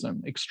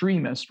Trumpism,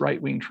 extremist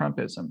right-wing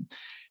Trumpism.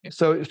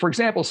 So, for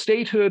example,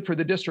 statehood for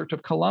the District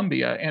of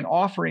Columbia and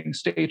offering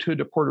statehood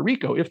to Puerto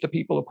Rico, if the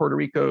people of Puerto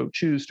Rico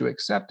choose to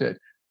accept it,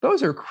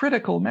 those are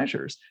critical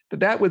measures.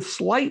 That would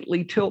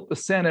slightly tilt the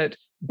Senate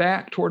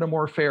back toward a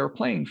more fair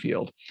playing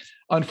field.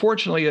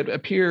 Unfortunately, it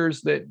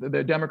appears that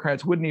the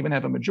Democrats wouldn't even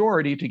have a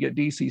majority to get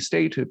DC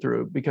statehood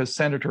through because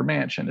Senator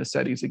Manchin has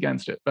said he's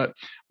against it. But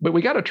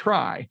we got to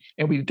try,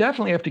 and we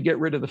definitely have to get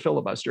rid of the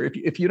filibuster.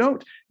 If you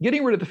don't,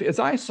 getting rid of the, as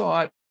I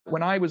saw it,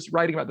 when I was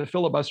writing about the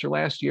filibuster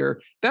last year,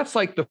 that's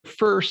like the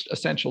first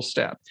essential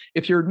step.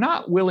 If you're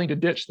not willing to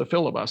ditch the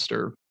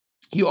filibuster,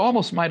 you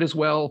almost might as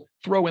well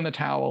throw in the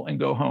towel and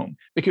go home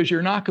because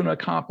you're not going to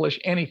accomplish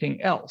anything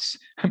else.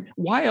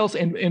 Why else?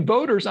 And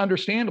voters,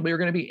 understandably, are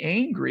going to be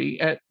angry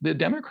at the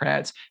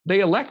Democrats. They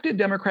elected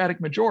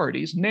Democratic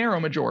majorities, narrow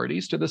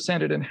majorities, to the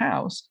Senate and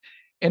House.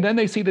 And then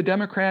they see the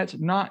Democrats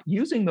not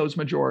using those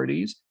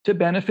majorities to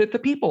benefit the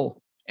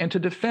people and to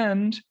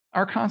defend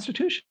our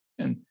Constitution.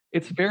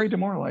 It's very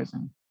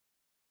demoralizing.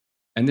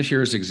 And this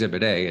year's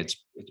Exhibit A, it's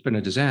been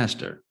a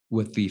disaster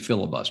with the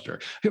filibuster.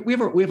 We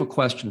have a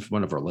question from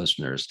one of our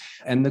listeners,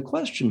 and the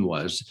question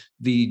was: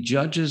 the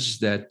judges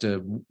that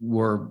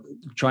were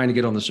trying to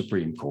get on the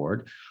Supreme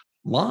Court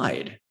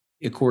lied,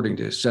 according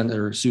to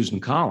Senator Susan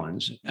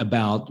Collins,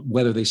 about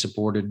whether they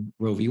supported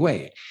Roe v.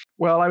 Wade.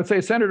 Well, I would say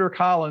Senator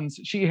Collins,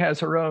 she has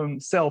her own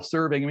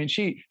self-serving. I mean,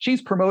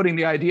 she's promoting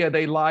the idea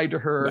they lied to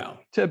her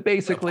to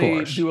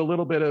basically do a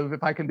little bit of,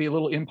 if I can be a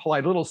little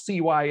impolite, a little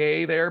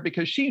CYA there,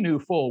 because she knew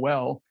full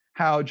well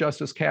how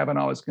Justice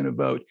Kavanaugh is going to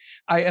vote.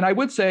 I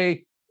would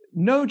say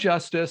no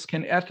justice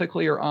can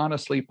ethically or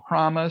honestly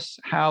promise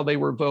how they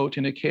will vote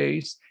in a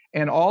case.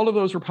 And all of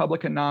those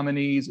Republican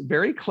nominees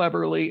very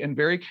cleverly and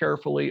very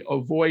carefully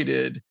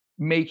avoided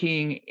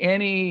making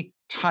any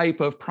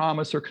type of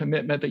promise or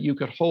commitment that you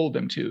could hold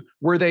them to.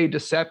 Were they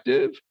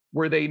deceptive?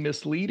 Were they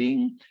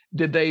misleading?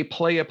 Did they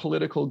play a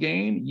political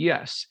game?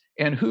 Yes.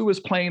 And who was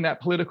playing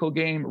that political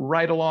game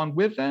right along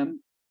with them?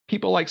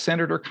 People like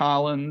Senator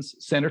Collins,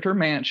 Senator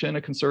Manchin,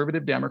 a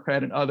conservative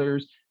Democrat, and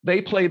others.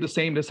 They played the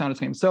same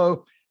dishonest game.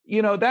 So,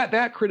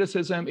 that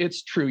criticism,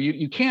 it's true.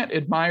 You can't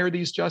admire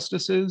these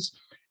justices.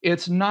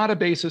 It's not a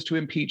basis to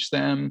impeach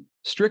them.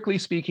 Strictly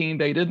speaking,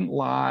 they didn't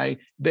lie.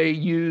 They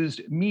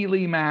used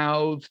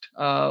mealy-mouthed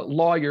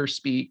lawyer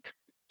speak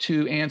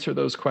to answer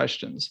those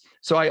questions.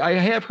 So I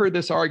have heard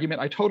this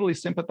argument. I totally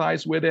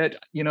sympathize with it.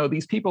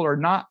 These people are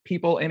not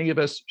people any of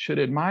us should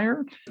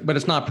admire. But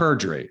it's not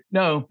perjury.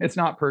 No, it's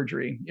not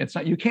perjury. It's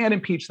not. You can't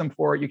impeach them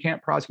for it. You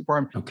can't prosecute for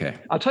them. Okay.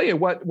 I'll tell you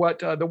what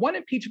the one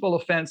impeachable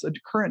offense a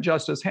current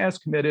justice has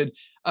committed,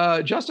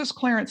 Justice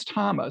Clarence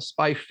Thomas,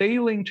 by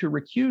failing to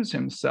recuse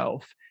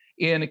himself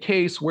in a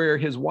case where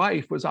his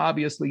wife was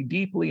obviously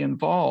deeply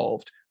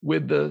involved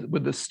with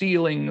the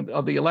stealing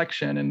of the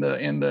election and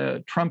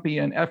the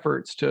Trumpian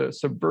efforts to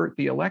subvert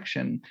the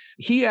election,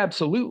 he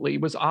absolutely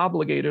was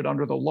obligated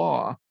under the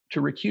law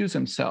to recuse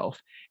himself.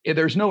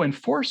 There's no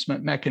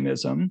enforcement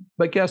mechanism,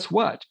 but guess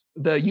what?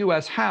 The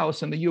U.S.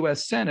 House and the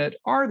U.S. Senate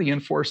are the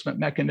enforcement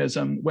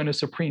mechanism when a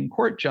Supreme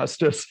Court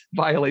justice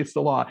violates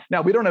the law.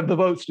 Now, we don't have the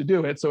votes to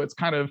do it, so it's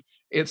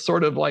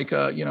sort of like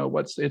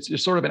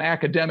it's sort of an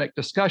academic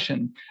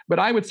discussion. But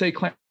I would say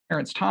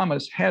Clarence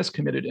Thomas has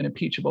committed an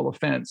impeachable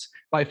offense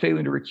by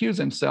failing to recuse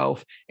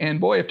himself. And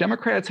boy, if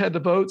Democrats had the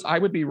votes, I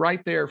would be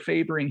right there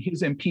favoring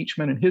his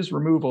impeachment and his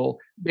removal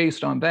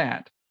based on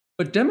that.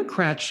 But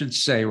Democrats should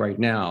say right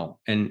now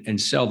and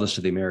sell this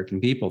to the American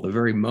people, the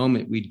very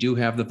moment we do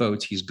have the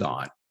votes, he's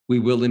gone. We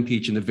will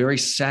impeach him. The very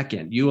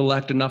second you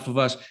elect enough of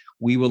us,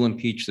 we will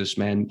impeach this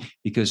man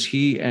because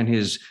he and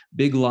his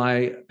big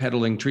lie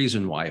peddling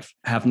treason wife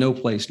have no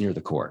place near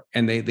the court.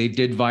 And they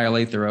did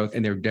violate their oath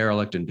and they're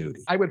derelict in duty.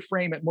 I would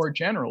frame it more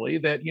generally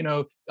that,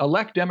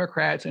 elect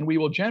Democrats and we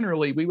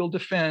will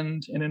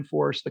defend and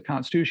enforce the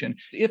Constitution.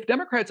 If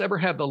Democrats ever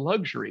have the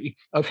luxury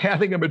of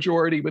having a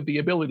majority with the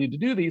ability to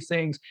do these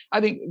things,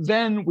 I think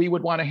then we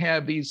would want to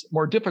have these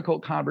more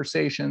difficult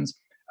conversations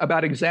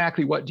about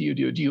exactly what do you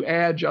do? Do you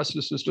add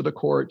justices to the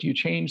court? Do you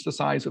change the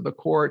size of the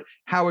court?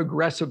 How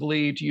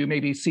aggressively do you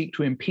maybe seek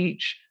to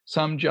impeach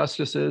some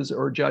justices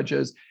or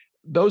judges?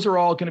 Those are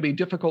all going to be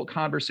difficult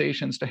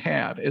conversations to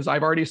have. As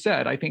I've already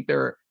said, I think there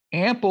are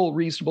ample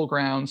reasonable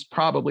grounds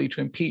probably to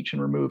impeach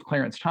and remove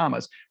Clarence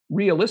Thomas.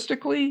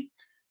 Realistically,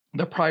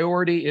 the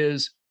priority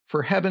is,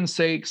 for heaven's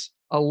sakes,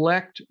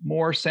 elect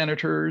more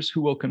senators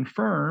who will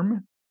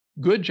confirm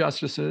good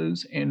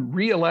justices and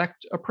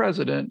re-elect a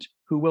president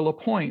who will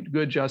appoint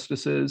good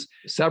justices.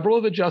 Several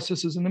of the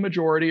justices in the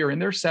majority are in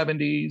their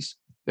 70s.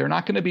 They're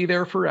not going to be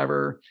there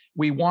forever.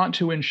 We want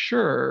to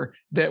ensure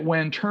that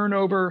when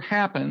turnover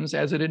happens,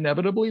 as it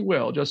inevitably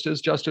will, just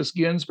as Justice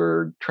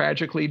Ginsburg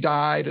tragically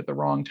died at the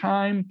wrong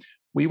time,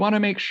 we want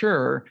to make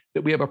sure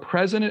that we have a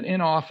president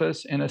in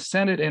office and a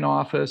Senate in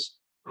office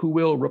who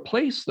will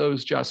replace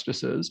those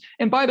justices.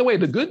 And by the way,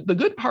 the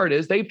good part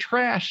is they've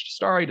trashed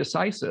stare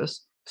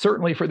decisis,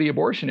 certainly for the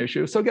abortion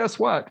issue. So guess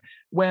what?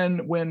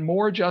 When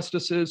more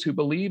justices who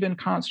believe in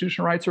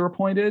constitutional rights are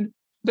appointed,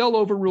 they'll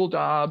overrule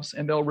Dobbs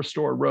and they'll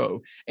restore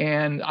Roe.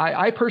 And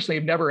I personally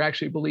have never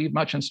actually believed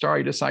much in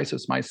stare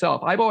decisis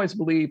myself. I've always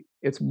believed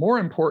it's more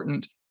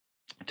important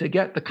to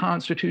get the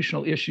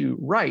constitutional issue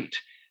right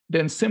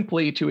than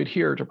simply to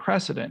adhere to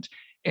precedent.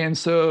 And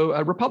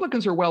so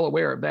Republicans are well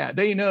aware of that.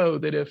 They know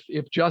that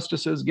if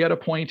justices get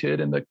appointed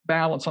and the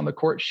balance on the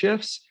court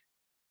shifts,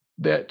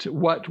 that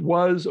what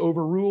was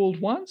overruled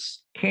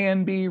once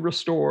can be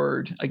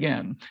restored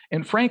again.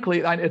 And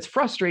frankly, it's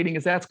frustrating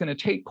as that's going to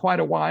take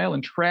quite a while.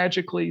 And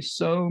tragically,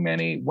 so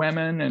many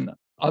women and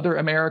other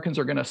Americans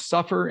are going to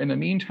suffer in the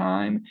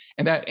meantime.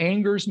 And that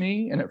angers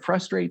me and it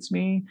frustrates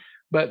me.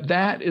 But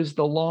that is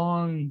the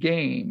long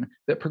game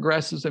that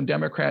progressives and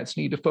Democrats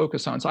need to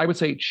focus on. So I would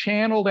say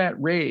channel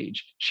that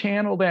rage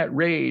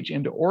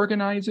into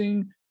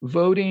organizing,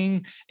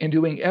 voting, and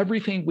doing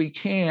everything we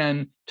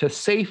can to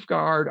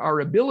safeguard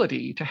our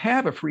ability to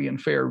have a free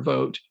and fair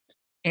vote.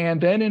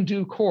 And then in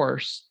due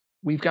course,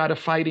 we've got a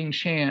fighting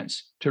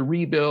chance to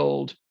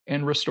rebuild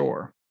and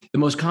restore. The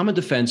most common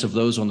defense of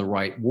those on the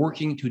right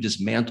working to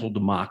dismantle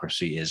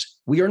democracy is,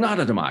 we are not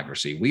a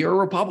democracy, we are a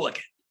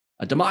republic.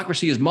 A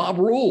democracy is mob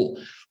rule.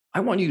 I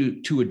want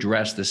you to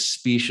address this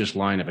specious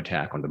line of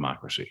attack on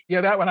democracy.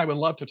 Yeah, that one I would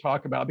love to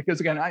talk about because,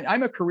 again,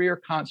 I'm a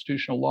career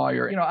constitutional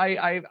lawyer.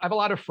 I have a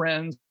lot of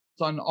friends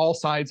on all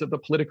sides of the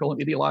political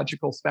and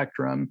ideological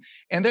spectrum.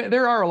 And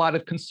there are a lot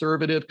of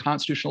conservative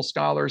constitutional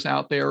scholars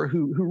out there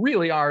who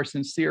really are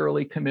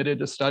sincerely committed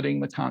to studying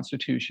the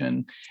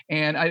Constitution.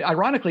 And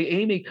ironically,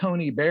 Amy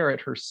Coney Barrett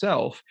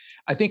herself,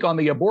 I think on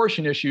the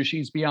abortion issue,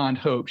 she's beyond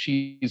hope.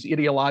 She's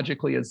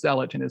ideologically a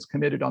zealot and is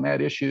committed on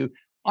that issue.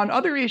 On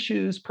other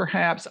issues,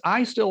 perhaps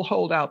I still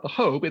hold out the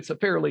hope, it's a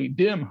fairly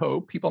dim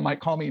hope, people might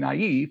call me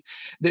naive,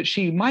 that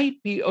she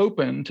might be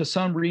open to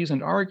some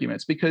reasoned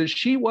arguments because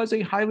she was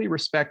a highly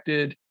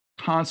respected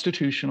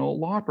constitutional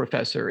law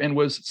professor and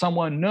was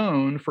someone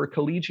known for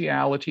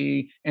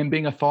collegiality and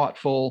being a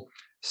thoughtful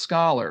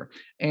scholar.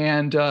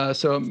 And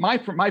so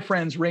my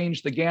friends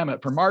range the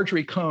gamut from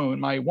Marjorie Cohn,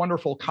 my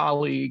wonderful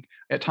colleague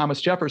at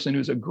Thomas Jefferson,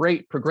 who's a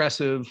great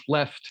progressive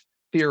left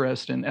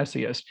theorist and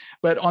essayist.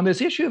 But on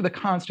this issue of the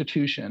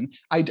Constitution,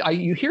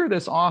 you hear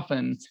this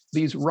often,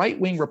 these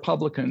right-wing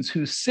Republicans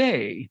who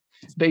say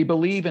they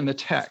believe in the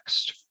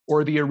text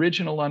or the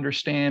original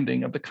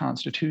understanding of the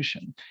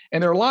Constitution.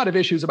 And there are a lot of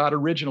issues about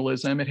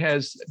originalism. It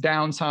has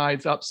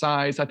downsides,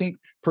 upsides. I think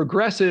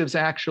progressives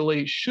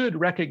actually should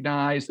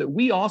recognize that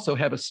we also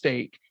have a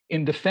stake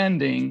in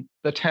defending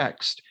the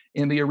text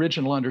in the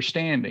original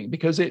understanding,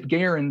 because it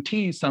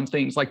guarantees some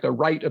things like the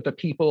right of the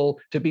people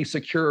to be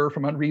secure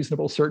from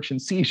unreasonable search and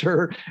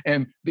seizure,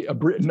 and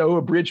no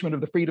abridgment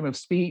of the freedom of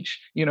speech.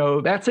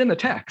 That's in the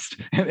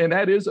text, and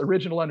that is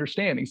original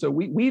understanding. So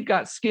we've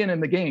got skin in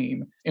the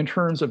game in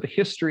terms of the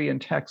history and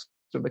text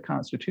of the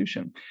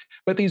Constitution.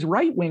 But these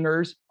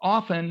right-wingers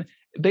often,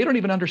 they don't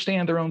even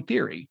understand their own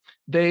theory.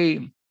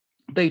 They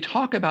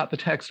talk about the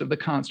text of the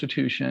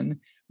Constitution,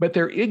 but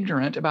they're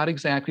ignorant about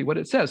exactly what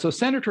it says. So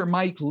Senator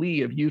Mike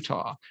Lee of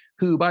Utah,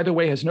 who, by the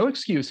way, has no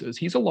excuses.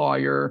 He's a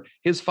lawyer.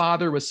 His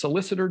father was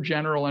Solicitor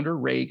General under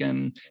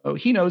Reagan. Oh,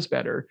 he knows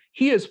better.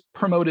 He has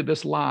promoted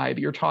this lie that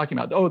you're talking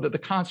about, that the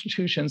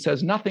Constitution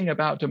says nothing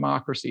about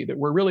democracy, that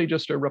we're really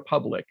just a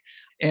republic.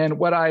 And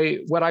what I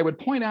would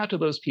point out to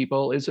those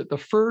people is that the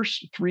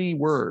first three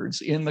words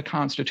in the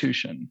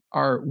Constitution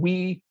are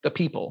 "we, the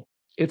people."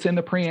 It's in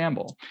the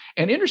preamble.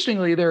 And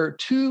interestingly, there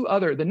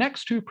are the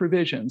next two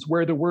provisions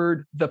where the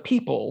word "the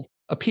people"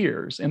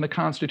 appears in the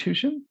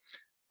Constitution.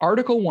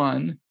 Article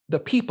 1, the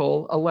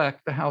people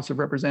elect the House of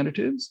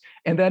Representatives.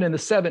 And then in the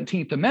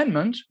 17th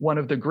Amendment, one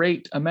of the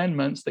great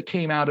amendments that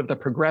came out of the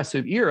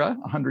progressive era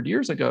 100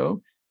 years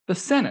ago, the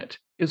Senate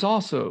is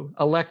also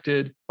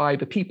elected by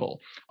the people.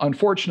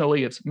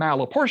 Unfortunately, it's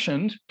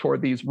malapportioned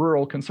toward these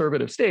rural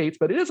conservative states,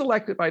 but it is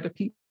elected by the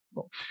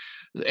people.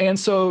 And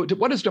so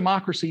what does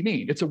democracy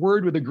mean? It's a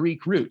word with a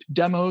Greek root,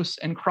 demos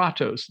and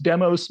kratos.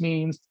 Demos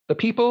means the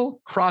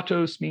people,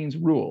 kratos means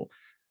rule.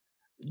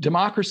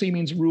 Democracy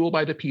means rule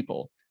by the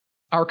people.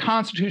 Our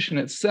Constitution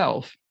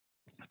itself,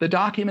 the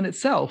document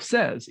itself,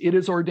 says it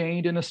is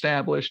ordained and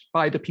established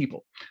by the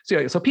people.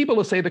 So people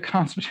who say the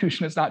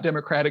Constitution is not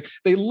democratic,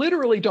 they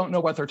literally don't know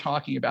what they're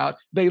talking about.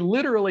 They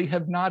literally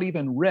have not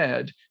even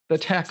read the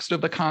text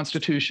of the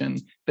Constitution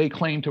they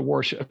claim to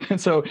worship. And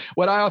so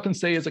what I often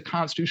say as a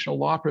constitutional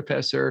law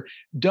professor,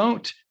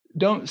 don't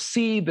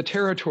see the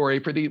territory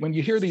for when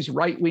you hear these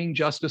right-wing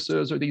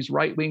justices or these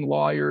right-wing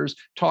lawyers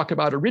talk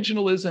about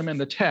originalism in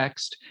the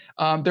text,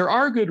 there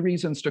are good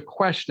reasons to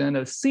question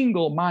a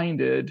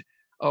single-minded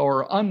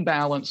or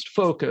unbalanced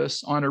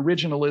focus on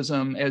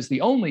originalism as the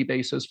only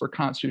basis for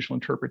constitutional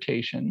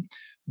interpretation.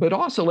 But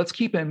also, let's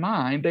keep in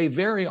mind, they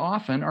very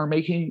often are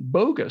making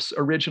bogus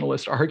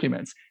originalist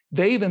arguments.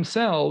 They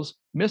themselves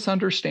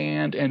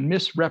misunderstand and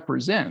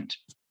misrepresent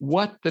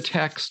what the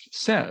text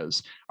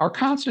says. Our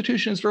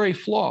Constitution is very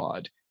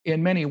flawed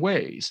in many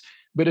ways,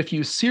 but if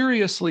you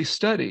seriously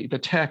study the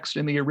text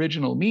in the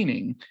original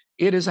meaning,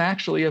 it is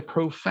actually a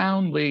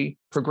profoundly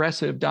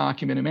progressive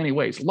document in many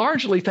ways,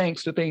 largely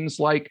thanks to things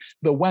like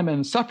the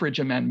Women's Suffrage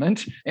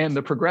Amendment and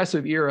the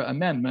Progressive Era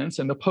Amendments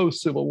and the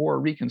post-Civil War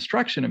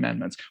Reconstruction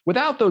Amendments.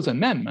 Without those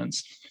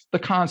amendments, the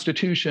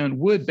Constitution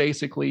would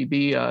basically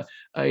be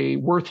a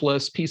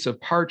worthless piece of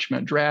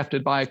parchment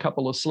drafted by a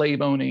couple of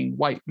slave-owning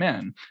white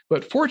men.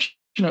 But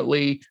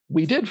fortunately,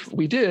 we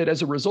did,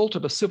 as a result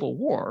of a civil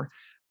war,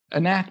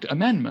 enact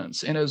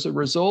amendments. And as a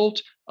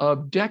result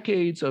of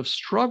decades of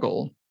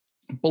struggle,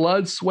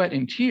 blood, sweat,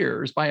 and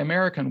tears by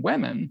American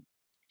women,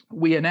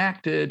 we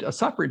enacted a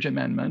suffrage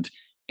amendment.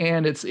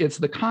 And it's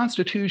the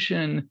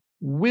Constitution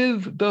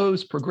with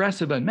those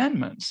progressive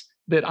amendments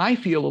that I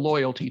feel a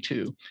loyalty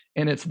to.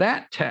 And it's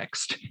that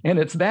text and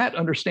it's that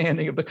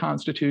understanding of the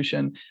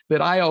Constitution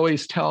that I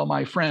always tell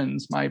my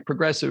friends, my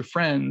progressive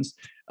friends,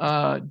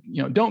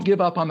 don't give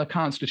up on the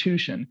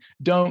Constitution.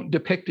 Don't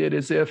depict it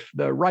as if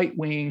the right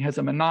wing has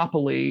a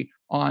monopoly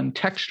on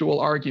textual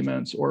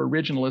arguments or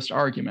originalist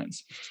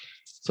arguments.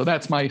 So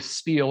that's my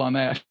spiel on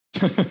that.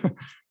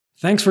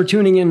 Thanks for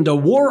tuning in to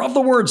War of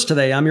the Words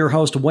today. I'm your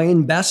host,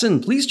 Wayne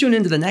Besson. Please tune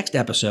into the next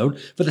episode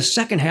for the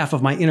second half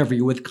of my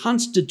interview with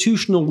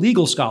constitutional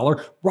legal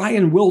scholar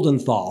Bryan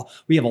Wildenthal.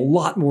 We have a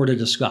lot more to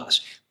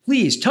discuss.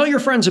 Please tell your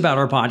friends about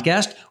our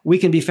podcast. We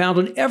can be found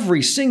on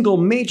every single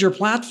major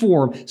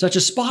platform, such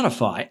as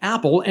Spotify,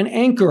 Apple, and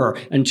Anchor.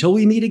 Until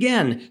we meet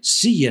again,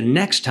 see you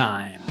next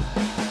time.